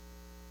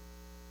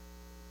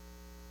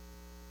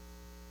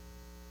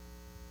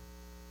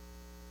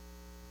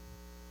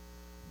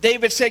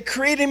 David said,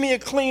 create in me a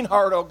clean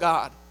heart, O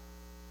God,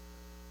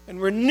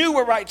 and renew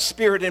a right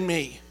spirit in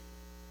me.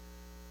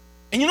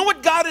 And you know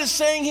what God is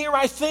saying here,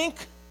 I think?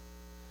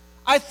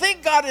 I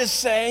think God is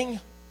saying,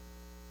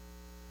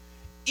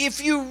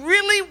 if you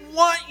really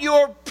want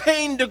your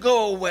pain to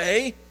go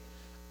away,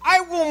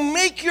 I will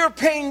make your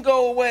pain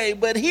go away.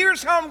 But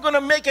here's how I'm going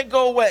to make it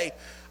go away.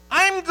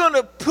 I'm going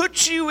to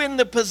put you in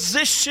the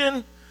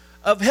position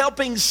of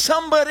helping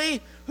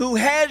somebody who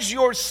has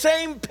your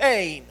same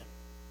pain.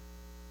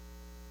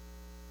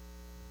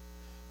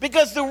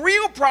 Because the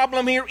real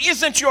problem here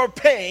isn't your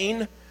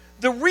pain.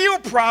 The real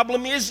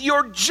problem is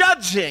your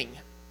judging.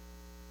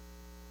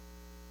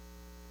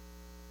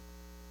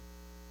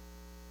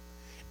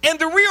 And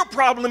the real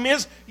problem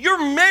is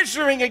you're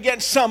measuring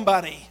against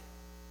somebody.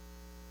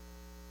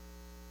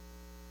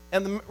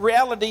 And the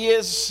reality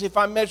is, if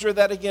I measure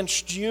that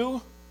against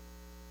you,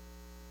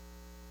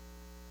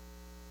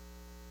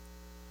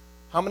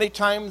 how many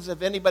times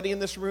have anybody in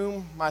this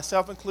room,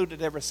 myself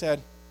included, ever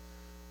said,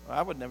 well,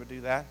 I would never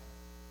do that?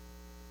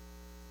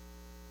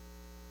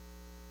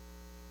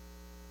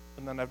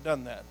 And then I've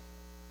done that.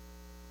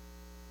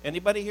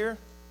 Anybody here?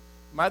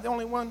 Am I the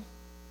only one?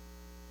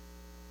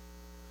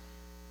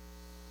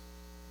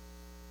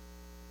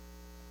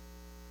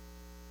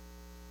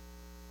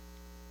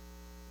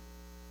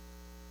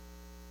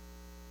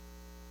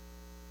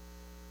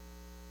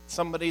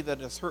 Somebody that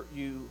has hurt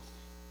you,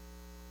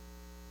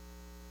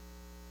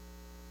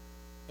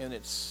 and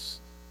it's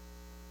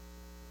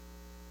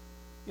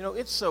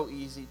so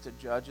easy to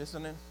judge,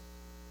 isn't it?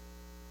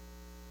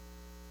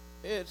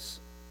 It's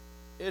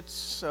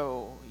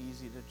so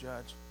easy to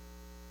judge.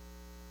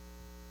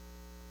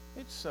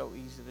 It's so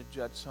easy to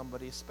judge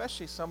somebody,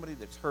 especially somebody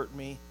that's hurt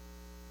me.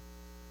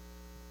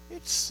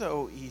 It's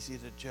so easy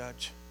to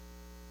judge.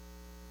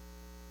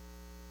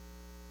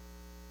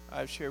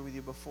 I've shared with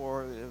you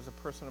before, there was a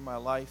person in my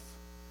life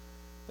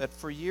that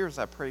for years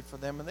I prayed for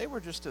them, and they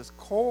were just as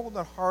cold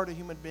and hard a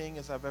human being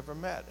as I've ever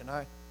met. And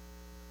I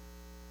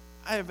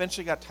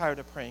eventually got tired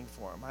of praying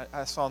for them.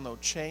 I saw no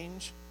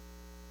change.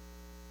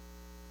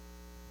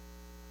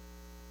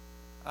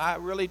 I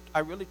really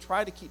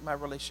tried to keep my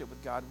relationship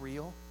with God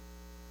real.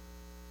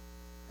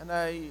 And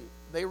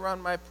they were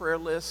on my prayer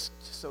list,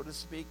 so to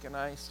speak, and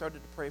I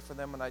started to pray for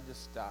them, and I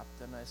just stopped.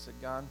 And I said,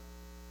 God,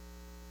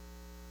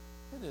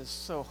 it is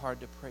so hard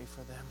to pray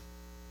for them.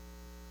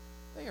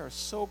 They are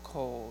so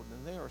cold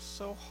and they are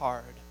so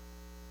hard.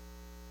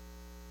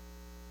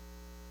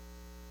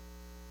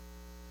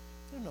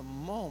 In a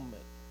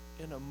moment,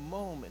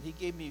 he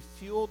gave me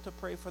fuel to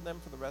pray for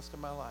them for the rest of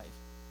my life.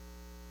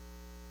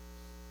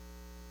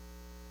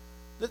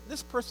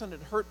 This person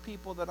had hurt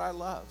people that I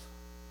love.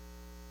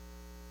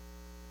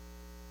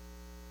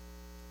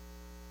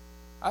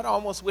 I'd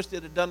almost wished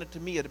they'd have done it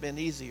to me. It'd have been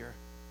easier.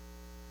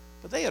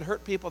 But they had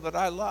hurt people that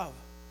I love.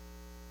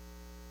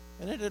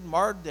 And it had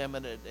marred them,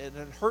 and it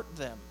had hurt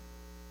them.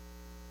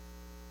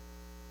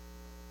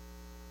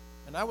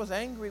 And I was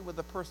angry with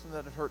the person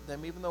that had hurt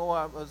them, even though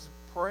I was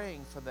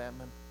praying for them.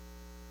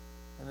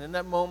 And in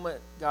that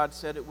moment, God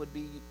said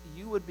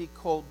you would be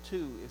cold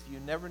too if you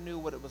never knew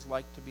what it was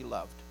like to be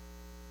loved.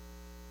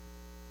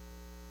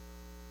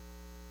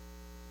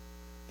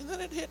 And then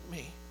it hit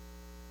me.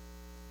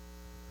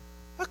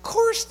 Of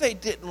course they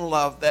didn't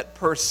love that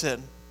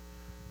person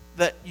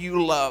that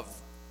you love.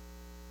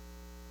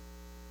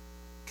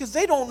 Because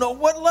they don't know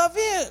what love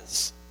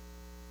is.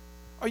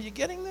 Are you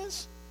getting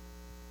this?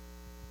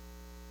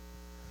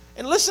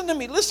 And listen to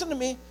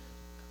me.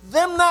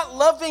 Them not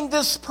loving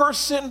this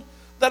person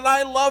that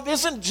I love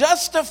isn't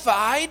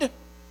justified.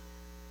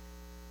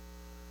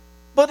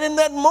 But in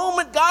that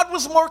moment, God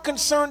was more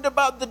concerned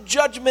about the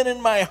judgment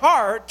in my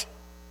heart.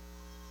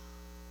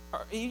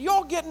 Are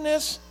y'all getting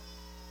this?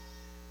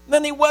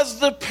 Than he was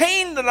the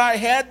pain that I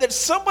had that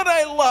somebody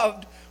I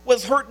loved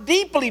was hurt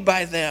deeply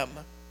by them.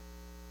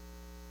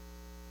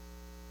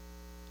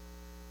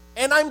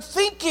 And I'm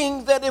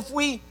thinking that if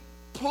we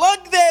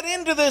plug that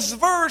into this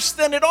verse,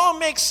 then it all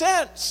makes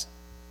sense.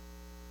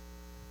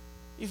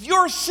 If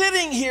you're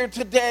sitting here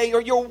today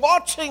or you're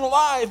watching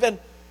live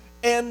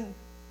and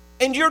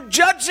you're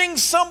judging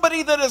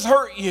somebody that has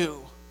hurt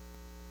you,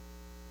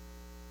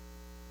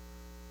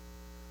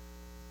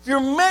 if you're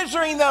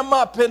measuring them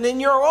up and in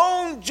your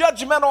own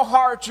judgmental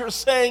heart you're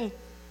saying,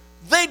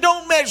 they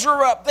don't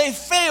measure up, they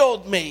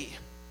failed me,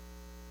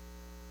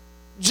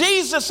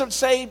 Jesus would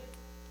say,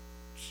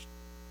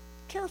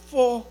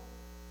 careful.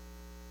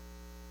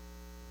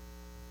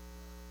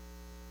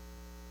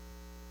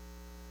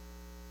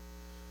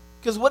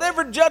 Because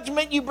whatever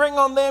judgment you bring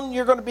on them,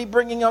 you're going to be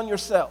bringing on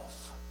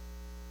yourself.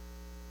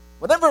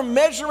 Whatever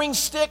measuring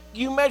stick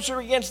you measure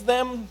against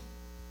them.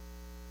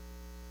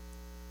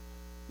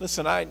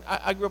 Listen,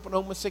 I grew up in a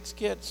home with 6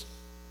 kids.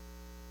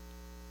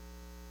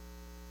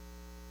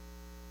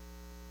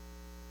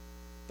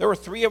 There were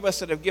 3 of us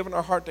that have given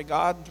our heart to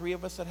God and 3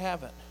 of us that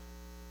haven't.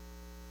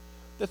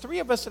 The 3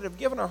 of us that have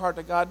given our heart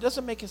to God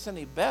doesn't make us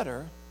any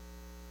better,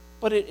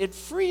 but it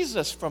frees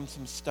us from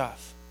some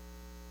stuff.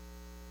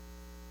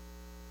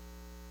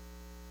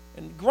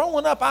 And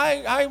growing up,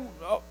 I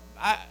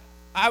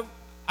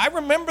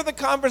remember the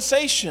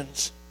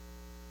conversations.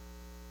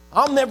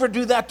 I'll never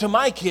do that to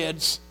my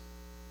kids.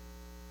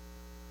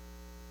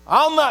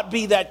 I'll not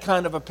be that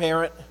kind of a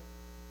parent.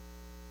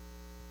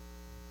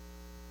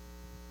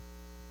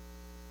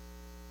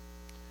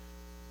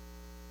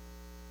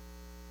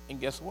 And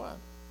guess what?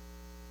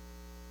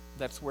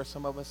 That's where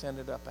some of us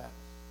ended up at.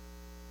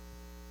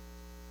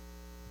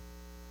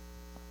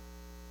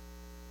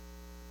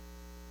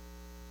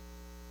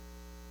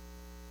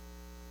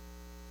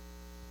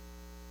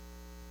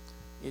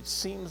 It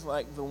seems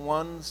like the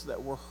ones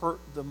that were hurt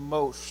the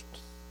most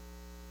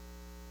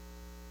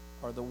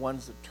are the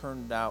ones that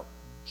turned out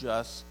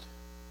just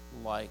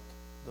like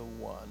the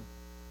one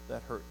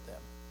that hurt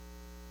them.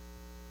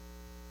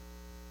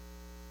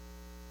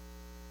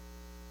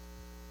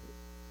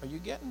 Are you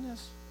getting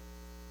this?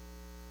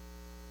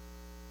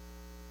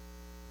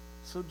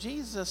 So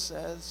Jesus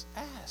says,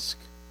 ask.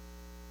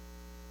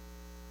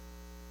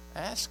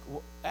 Ask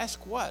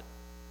what?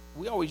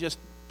 We always just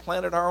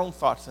planted our own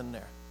thoughts in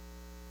there.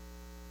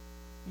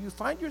 You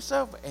find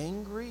yourself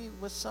angry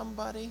with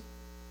somebody?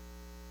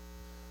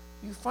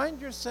 You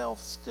find yourself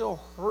still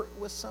hurt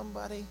with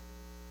somebody?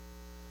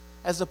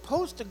 As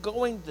opposed to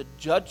going the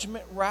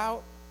judgment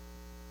route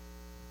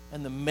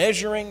and the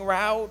measuring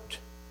route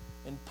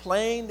and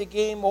playing the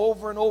game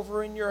over and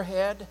over in your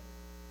head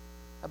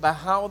about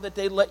how that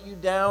they let you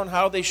down,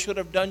 how they should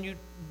have done you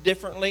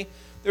differently.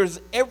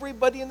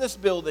 Everybody in this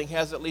building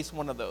has at least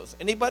one of those.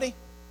 Anybody?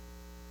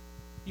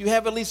 You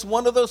have at least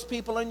one of those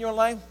people in your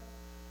life?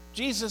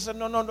 Jesus said,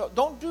 no,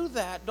 don't do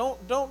that.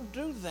 Don't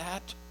do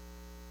that.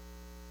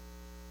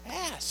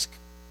 Ask.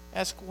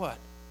 Ask what?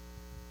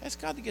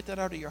 Ask God to get that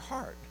out of your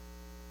heart.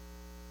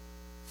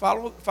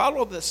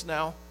 Follow this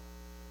now.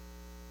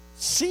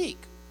 Seek.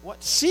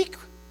 What? Seek.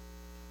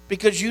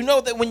 Because you know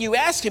that when you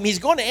ask him, he's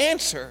going to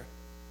answer.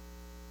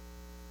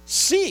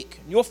 Seek,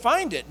 and you'll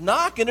find it.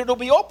 Knock, and it'll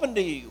be open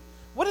to you.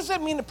 What does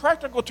that mean in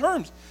practical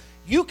terms?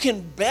 You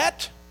can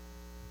bet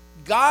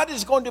God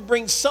is going to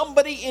bring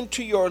somebody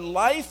into your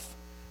life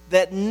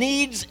that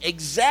needs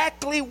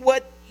exactly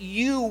what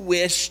you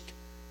wished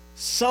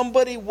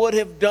somebody would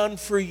have done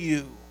for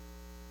you.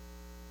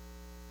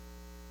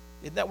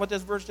 Isn't that what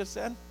this verse just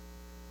said?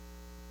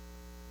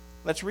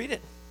 Let's read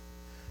it.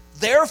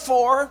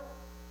 Therefore,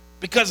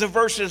 because of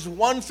verses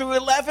 1 through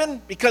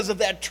 11, because of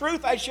that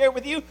truth I share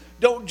with you,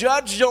 don't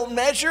judge, don't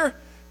measure,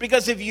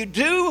 because if you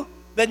do,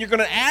 then you're going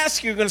to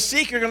ask, you're going to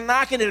seek, you're going to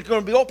knock, and it's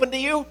going to be open to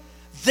you.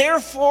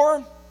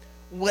 Therefore,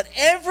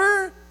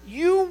 whatever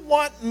you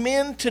want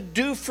men to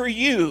do for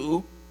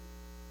you,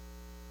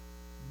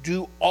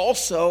 do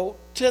also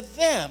to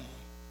them.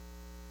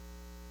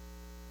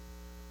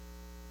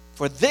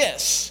 For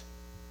this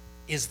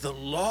is the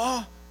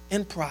law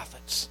and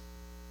prophets.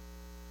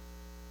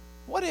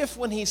 What if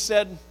when he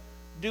said,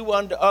 do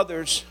unto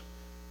others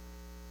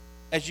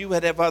as you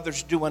would have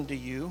others do unto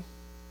you?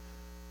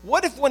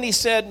 What if when he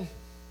said,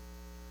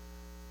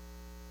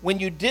 when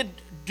you did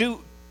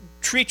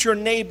treat your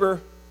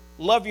neighbor,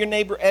 love your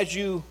neighbor as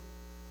you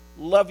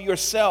love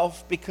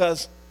yourself,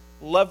 because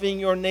loving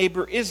your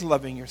neighbor is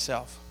loving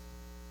yourself?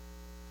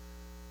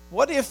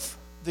 What if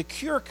the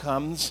cure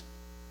comes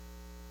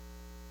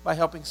by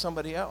helping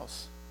somebody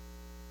else?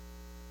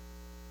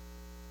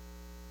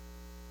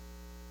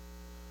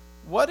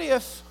 What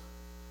if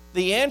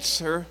the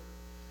answer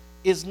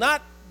is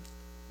not,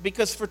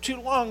 because for too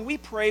long we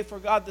pray for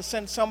God to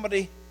send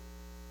somebody,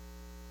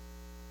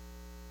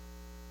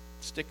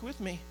 stick with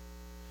me,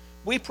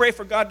 we pray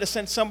for God to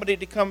send somebody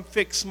to come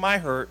fix my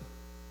hurt.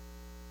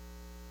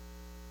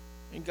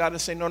 And God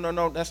is saying,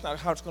 no, that's not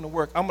how it's going to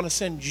work. I'm going to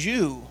send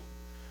you,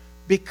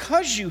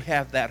 because you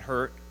have that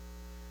hurt,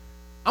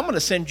 I'm going to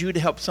send you to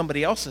help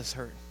somebody else's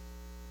hurt.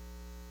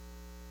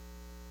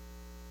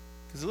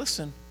 Because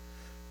listen,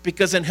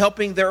 because in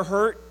helping their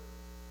hurt,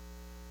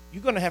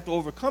 you're going to have to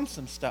overcome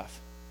some stuff.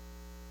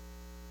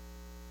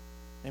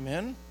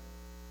 Amen?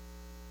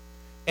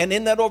 And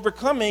in that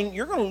overcoming,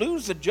 you're going to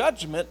lose the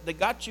judgment that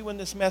got you in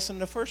this mess in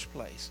the first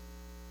place.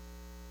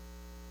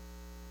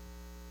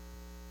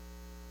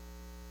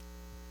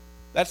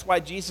 That's why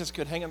Jesus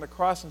could hang on the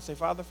cross and say,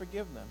 Father,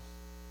 forgive them.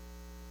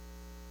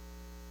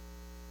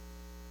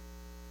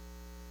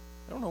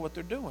 They don't know what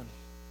they're doing.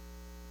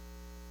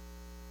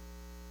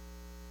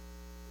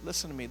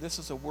 Listen to me. This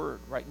is a word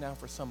right now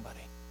for somebody.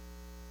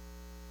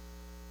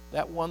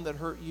 That one that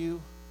hurt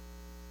you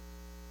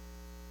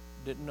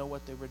didn't know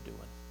what they were doing.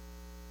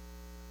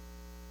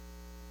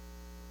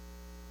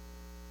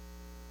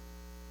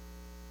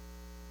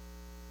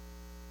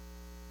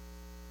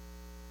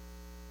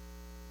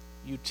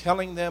 You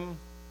telling them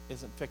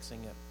isn't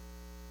fixing it.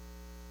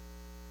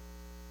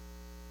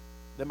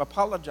 Them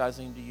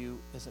apologizing to you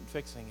isn't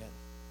fixing it.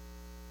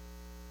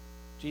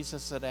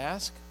 Jesus said,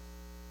 ask.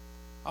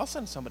 I'll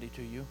send somebody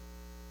to you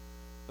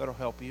that'll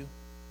help you.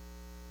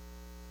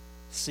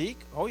 Seek.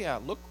 Oh yeah,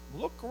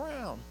 look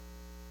around.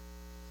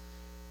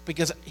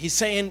 Because he's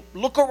saying,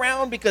 look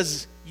around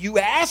because you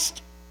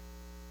asked.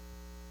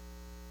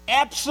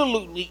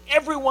 Absolutely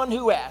everyone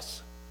who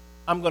asks,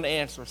 I'm going to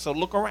answer. So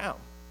look around.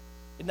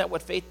 Isn't that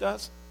what faith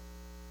does?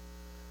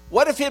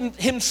 What if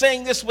him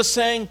saying this was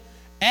saying,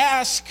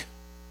 ask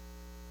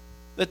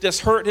that this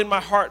hurt in my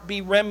heart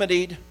be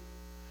remedied,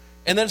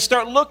 and then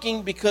start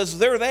looking because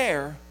they're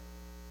there.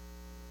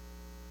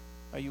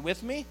 Are you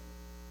with me?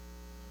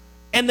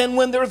 And then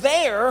when they're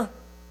there,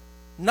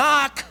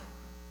 knock.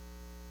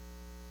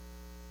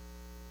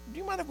 Do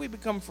you mind if we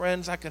become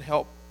friends? I could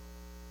help.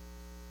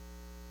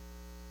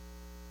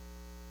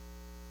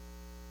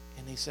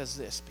 And he says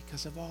this,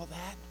 because of all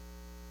that,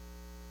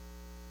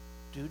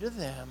 do to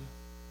them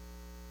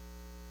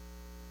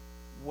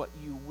what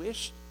you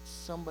wish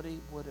somebody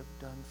would have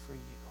done for you.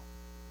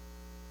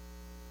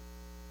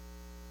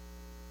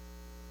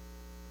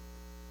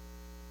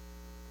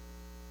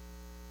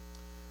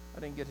 I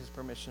didn't get his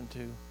permission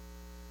to,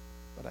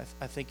 but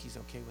I think he's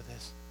okay with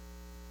this.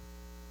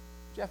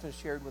 Jeff has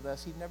shared with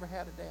us he'd never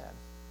had a dad.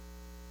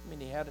 I mean,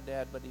 he had a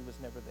dad, but he was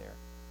never there.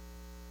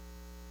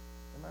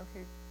 Am I okay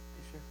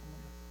to share for a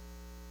moment?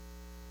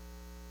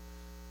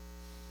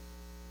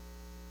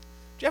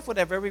 Jeff would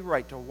have every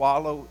right to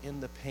wallow in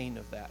the pain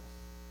of that.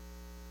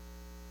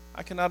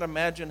 I cannot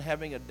imagine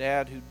having a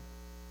dad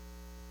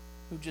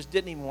who just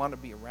didn't even want to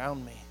be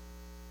around me.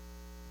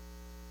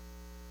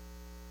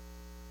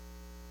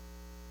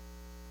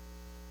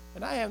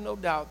 And I have no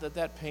doubt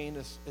that pain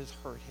has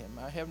hurt him.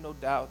 I have no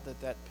doubt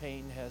that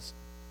pain has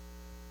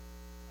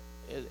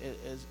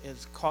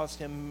caused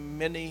him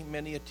many,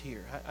 many a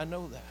tear. I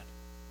know that.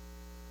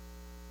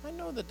 I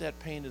know that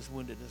pain has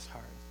wounded his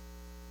heart.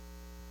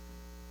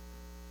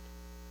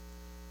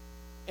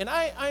 And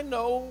I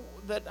know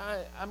that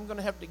I'm going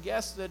to have to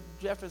guess that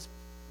Jeff has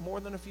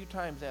more than a few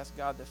times asked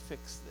God to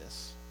fix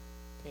this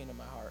pain in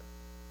my heart.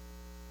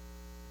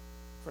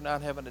 For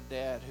not having a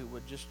dad who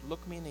would just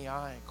look me in the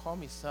eye and call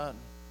me son.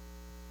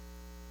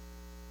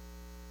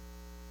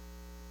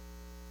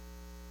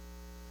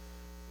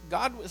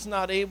 God was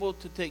not able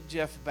to take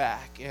Jeff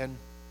back and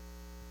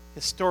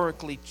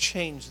historically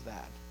change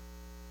that.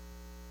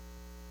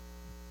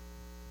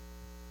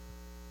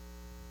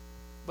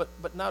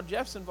 But now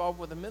Jeff's involved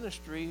with a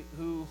ministry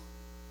who,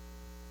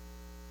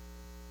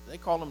 they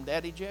call him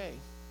Daddy J.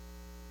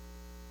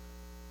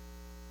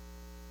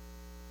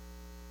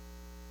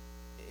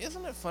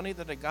 Isn't it funny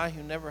that a guy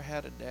who never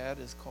had a dad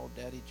is called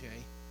Daddy J?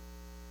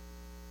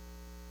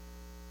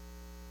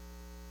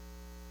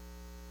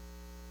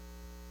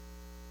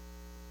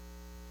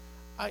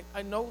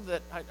 I know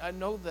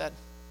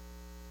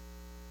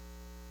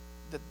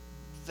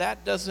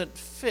that doesn't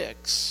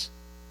fix.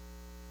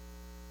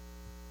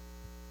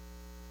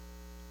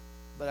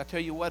 But I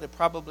tell you what, it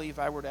probably, if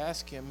I were to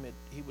ask him,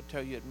 he would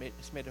tell you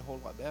it's made it a whole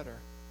lot better.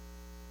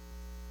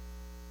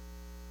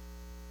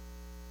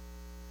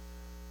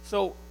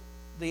 So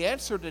the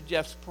answer to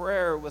Jeff's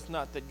prayer was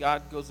not that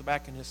God goes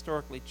back and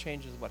historically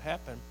changes what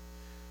happened.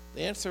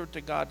 The answer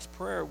to God's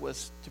prayer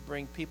was to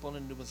bring people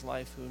into his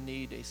life who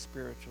need a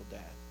spiritual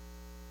dad.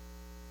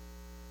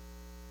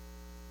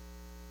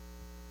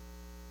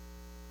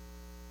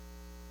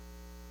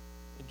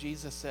 And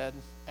Jesus said,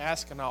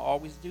 ask and I'll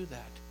always do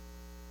that.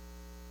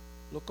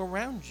 Look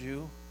around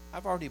you.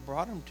 I've already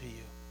brought them to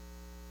you.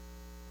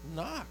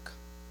 Knock.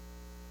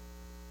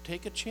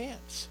 Take a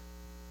chance.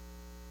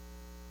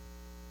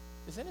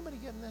 Is anybody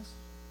getting this?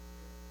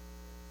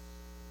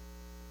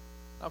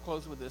 I'll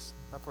close with this,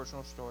 my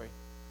personal story.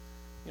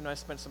 You know, I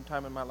spent some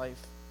time in my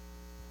life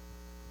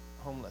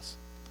homeless.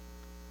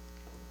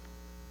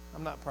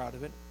 I'm not proud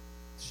of it.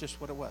 It's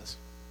just what it was.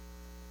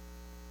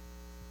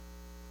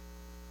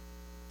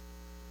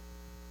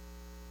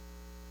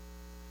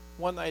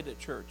 One night at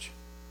church,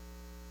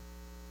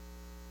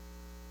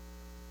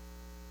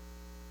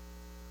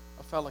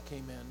 a fella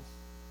came in.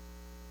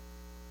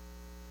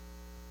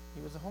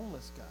 He was a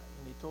homeless guy,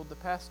 and he told the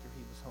pastor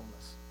he was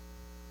homeless.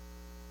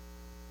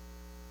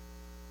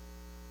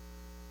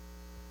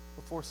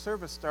 Before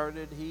service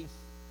started, he,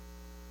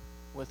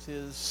 with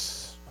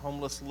his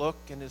homeless look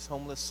and his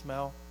homeless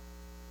smell,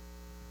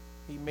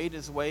 he made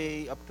his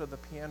way up to the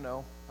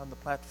piano on the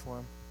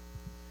platform,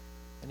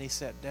 and he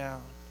sat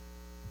down.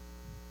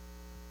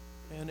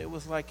 And it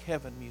was like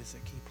heaven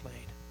music he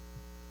played.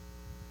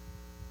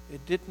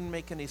 It didn't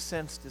make any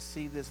sense to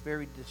see this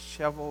very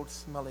disheveled,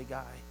 smelly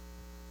guy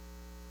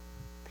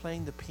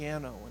playing the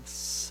piano in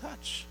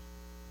such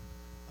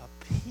a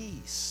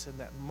peace in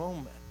that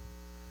moment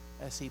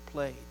as he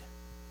played.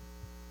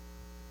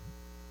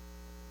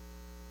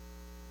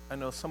 I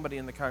know somebody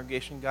in the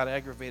congregation got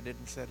aggravated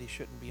and said he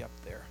shouldn't be up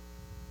there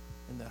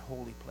in that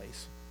holy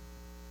place.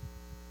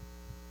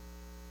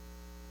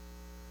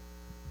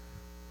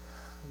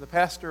 The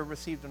pastor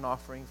received an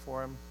offering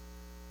for him.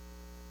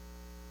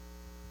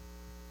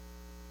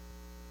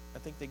 I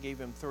think they gave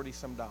him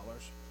 $30-some.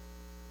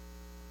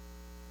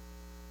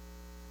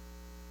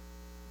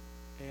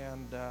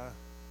 And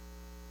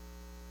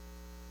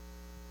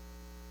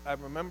I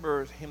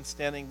remember him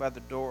standing by the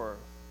door.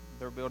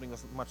 Their building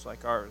was much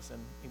like ours,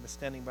 and he was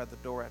standing by the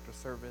door after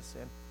service,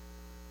 and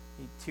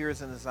he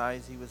tears in his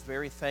eyes. He was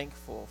very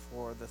thankful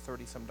for the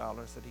 $30-some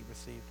that he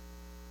received.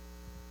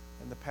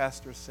 And the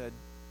pastor said,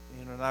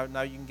 you know,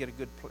 now you can get a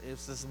good place.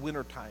 It's this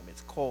winter time.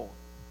 It's cold.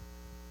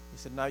 He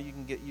said, now you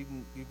can get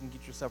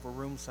yourself a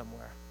room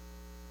somewhere.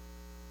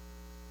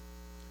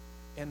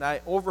 And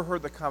I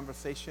overheard the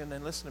conversation,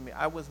 and listen to me,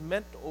 I was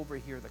meant to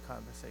overhear the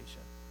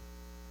conversation.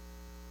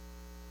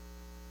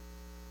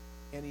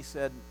 And he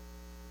said,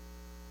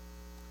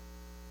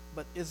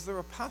 but is there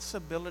a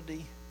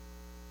possibility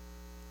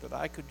that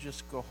I could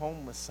just go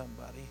home with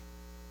somebody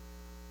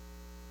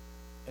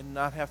and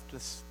not have to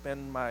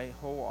spend my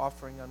whole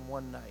offering on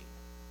one night?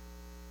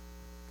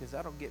 Because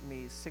that'll get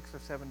me 6 or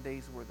 7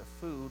 days worth of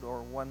food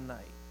or one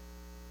night.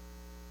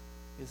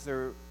 Is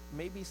there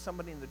maybe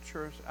somebody in the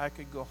church I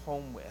could go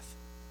home with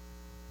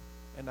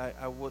and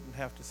I wouldn't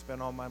have to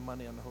spend all my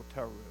money on the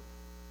hotel room?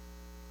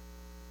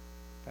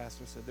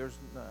 Pastor said, there's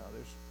nobody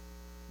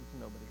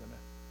going to.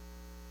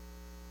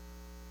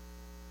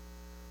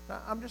 Now,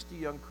 I'm just a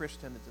young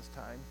Christian at this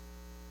time.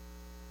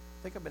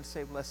 I think I've been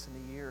saved less than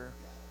a year.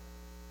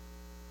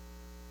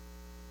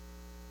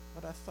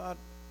 But I thought,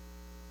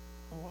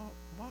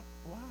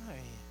 why?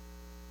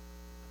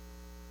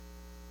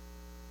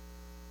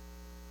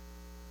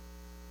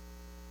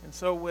 And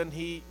so when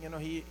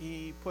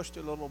he pushed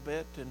a little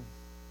bit, and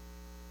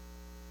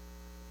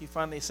he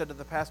finally said to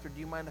the pastor, do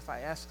you mind if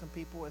I ask some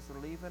people as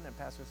they're leaving? And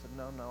pastor said,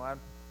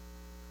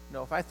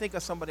 no, if I think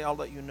of somebody, I'll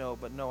let you know,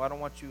 but no, I don't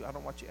want you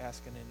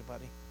asking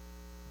anybody.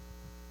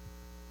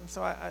 And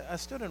so I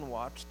stood and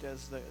watched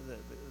as the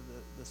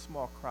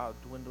small crowd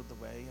dwindled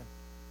away, and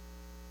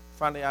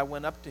finally I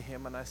went up to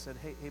him and I said,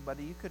 hey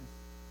buddy, you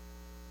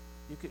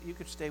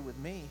could stay with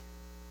me.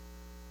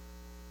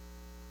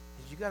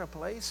 He said, you got a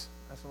place?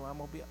 I said, well, I'm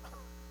gonna be.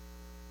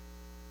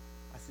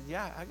 I said,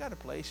 yeah, I got a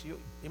place.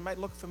 It might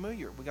look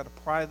familiar. We got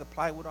to pry the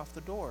plywood off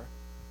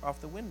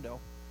the window,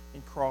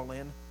 and crawl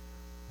in.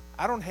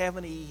 I don't have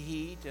any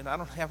heat, and I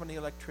don't have any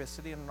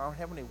electricity, and I don't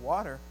have any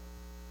water.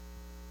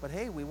 But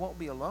hey, we won't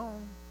be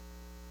alone.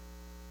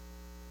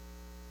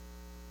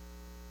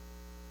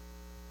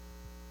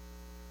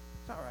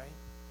 It's all right.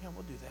 Yeah,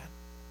 we'll do that.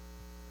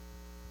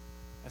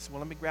 I said, well,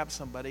 let me grab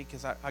somebody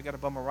because I got to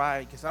bum a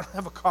ride because I don't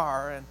have a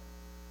car. And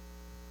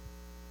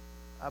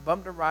I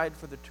bummed a ride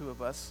for the two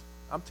of us.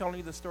 I'm telling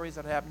you the stories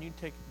that happened. You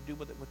can do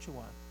with it what you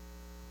want.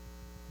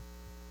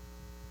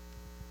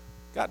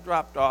 Got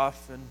dropped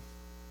off, and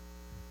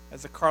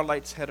as the car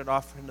lights headed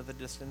off into the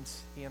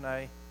distance, he and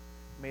I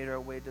made our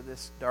way to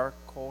this dark,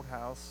 cold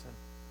house. And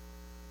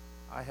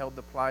I held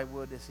the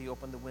plywood as he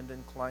opened the window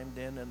and climbed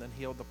in, and then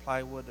he held the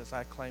plywood as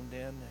I climbed in.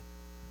 And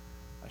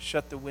I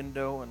shut the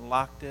window and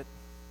locked it.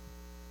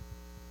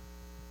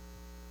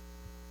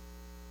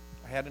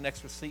 I had an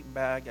extra sleeping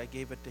bag. I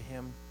gave it to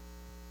him.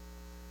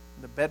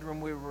 The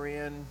bedroom we were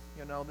in,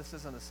 this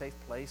isn't a safe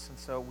place, and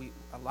so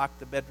I locked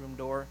the bedroom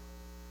door.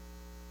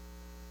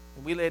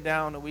 And we lay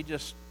down and we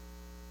just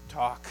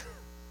talk.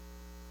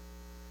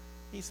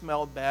 He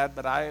smelled bad,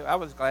 but I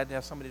was glad to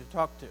have somebody to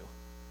talk to.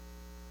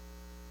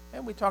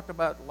 And we talked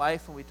about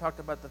life, and we talked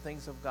about the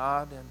things of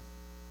God, and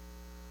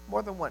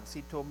more than once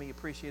he told me he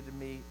appreciated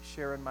me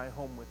sharing my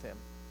home with him.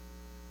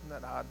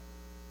 Isn't that odd?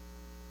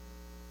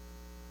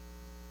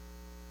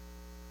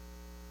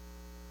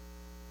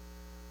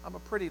 I'm a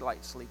pretty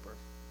light sleeper.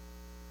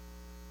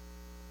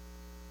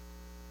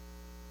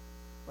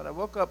 But I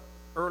woke up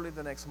early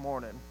the next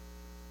morning,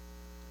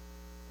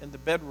 and the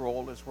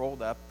bedroll is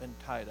rolled up and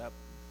tied up.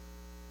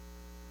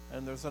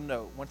 And there's a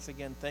note, once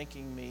again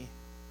thanking me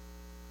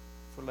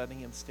for letting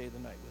him stay the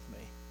night with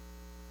me.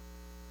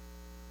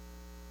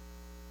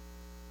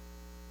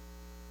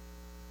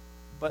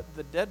 But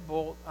the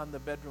deadbolt on the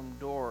bedroom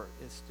door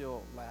is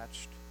still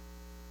latched.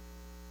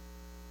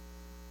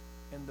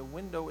 And the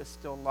window is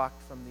still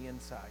locked from the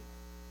inside.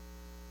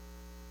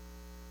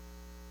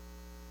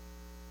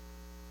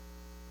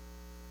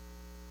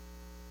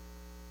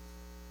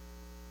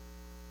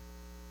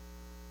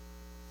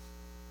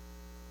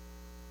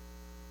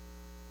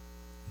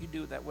 You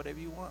do that whatever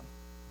you want.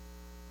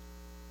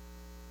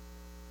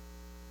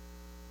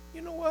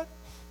 You know what?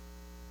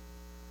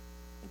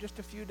 In just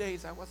a few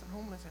days, I wasn't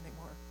homeless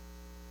anymore.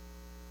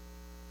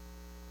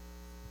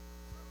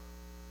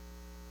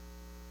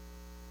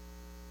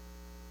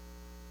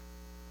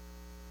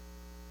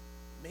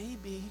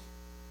 Maybe,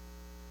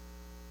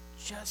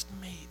 just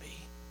maybe,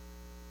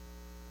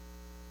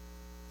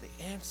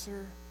 the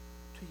answer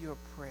to your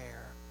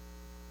prayer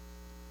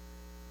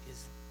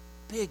is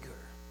bigger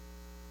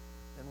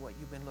than what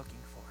you've been looking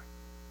for.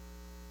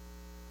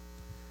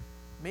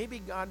 Maybe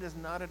God is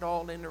not at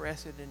all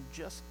interested in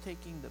just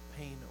taking the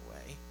pain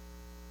away.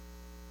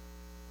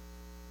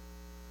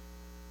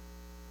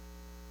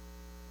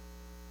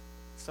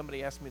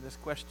 Somebody asked me this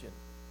question: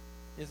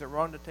 is it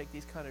wrong to take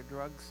these kind of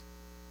drugs?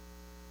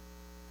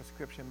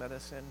 Prescription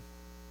medicine?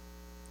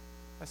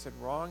 I said,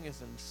 wrong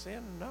as in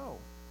sin? No.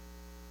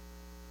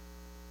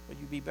 But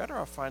you'd be better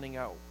off finding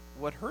out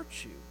what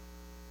hurts you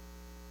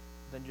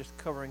than just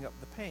covering up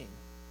the pain.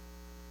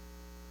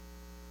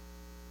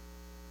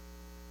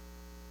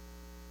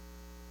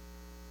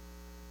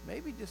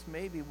 Maybe, just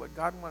maybe, what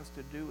God wants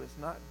to do is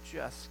not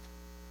just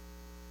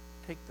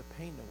take the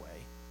pain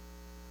away.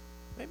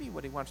 Maybe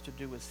what he wants to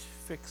do is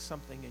fix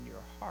something in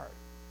your heart.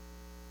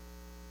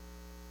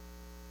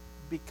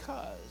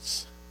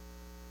 Because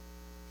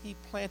he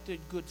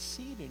planted good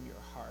seed in your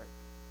heart,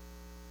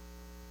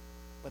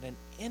 but an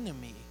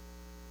enemy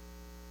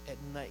at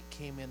night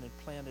came in and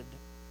planted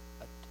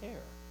a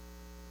tear.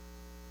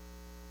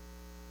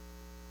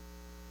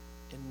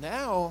 And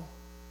now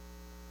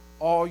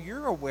all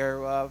you're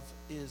aware of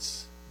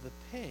is the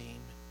pain,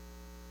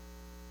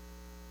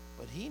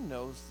 but he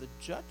knows the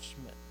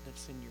judgment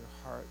that's in your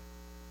heart.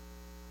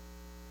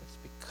 It's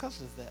because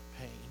of that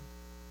pain.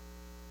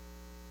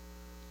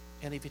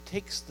 And if he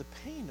takes the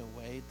pain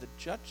away, the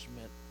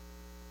judgment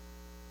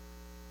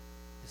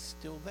is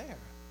still there.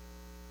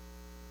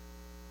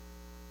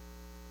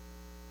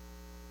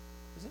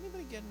 Is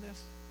anybody getting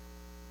this?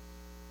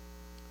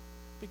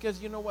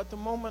 Because you know what? The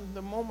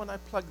moment I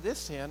plug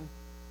this in,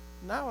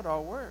 now it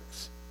all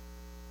works.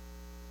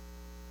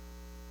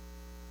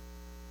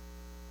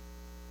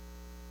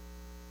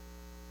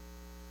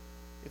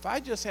 If I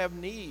just have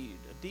need,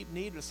 a deep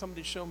need of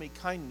somebody to show me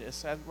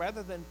kindness,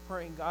 rather than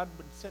praying, God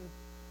would send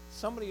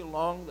somebody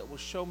along that will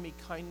show me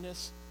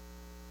kindness,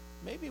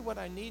 maybe what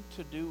I need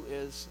to do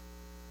is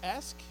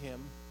ask him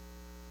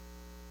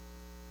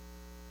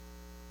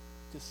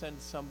to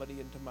send somebody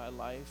into my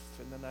life,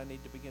 and then I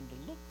need to begin to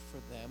look for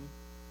them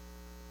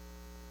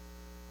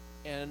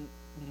and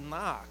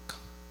knock.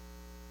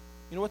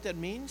 You know what that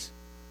means?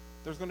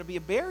 There's going to be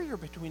a barrier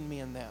between me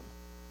and them.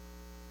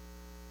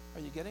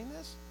 Are you getting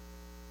this?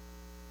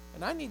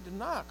 And I need to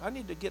knock. I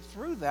need to get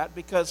through that,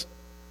 because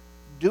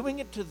doing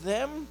it to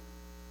them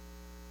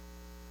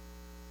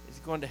is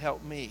going to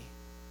help me.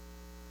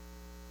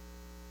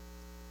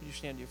 Would you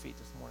stand to your feet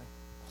this morning?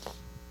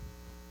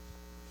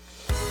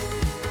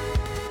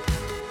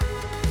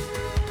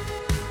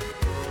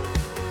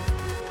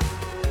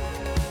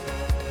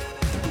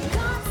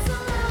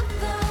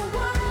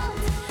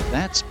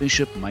 That's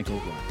Bishop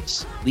Michael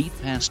Rice, lead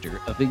pastor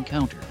of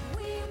Encounter.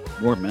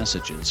 More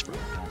messages from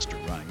Pastor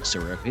Rice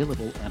are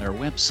available at our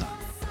website,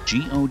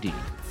 godenc.com.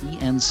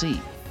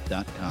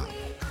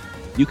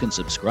 You can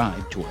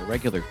subscribe to our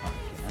regular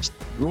podcast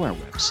through our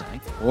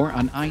website or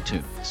on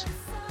iTunes.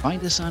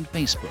 Find us on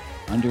Facebook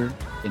under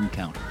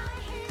Encounter.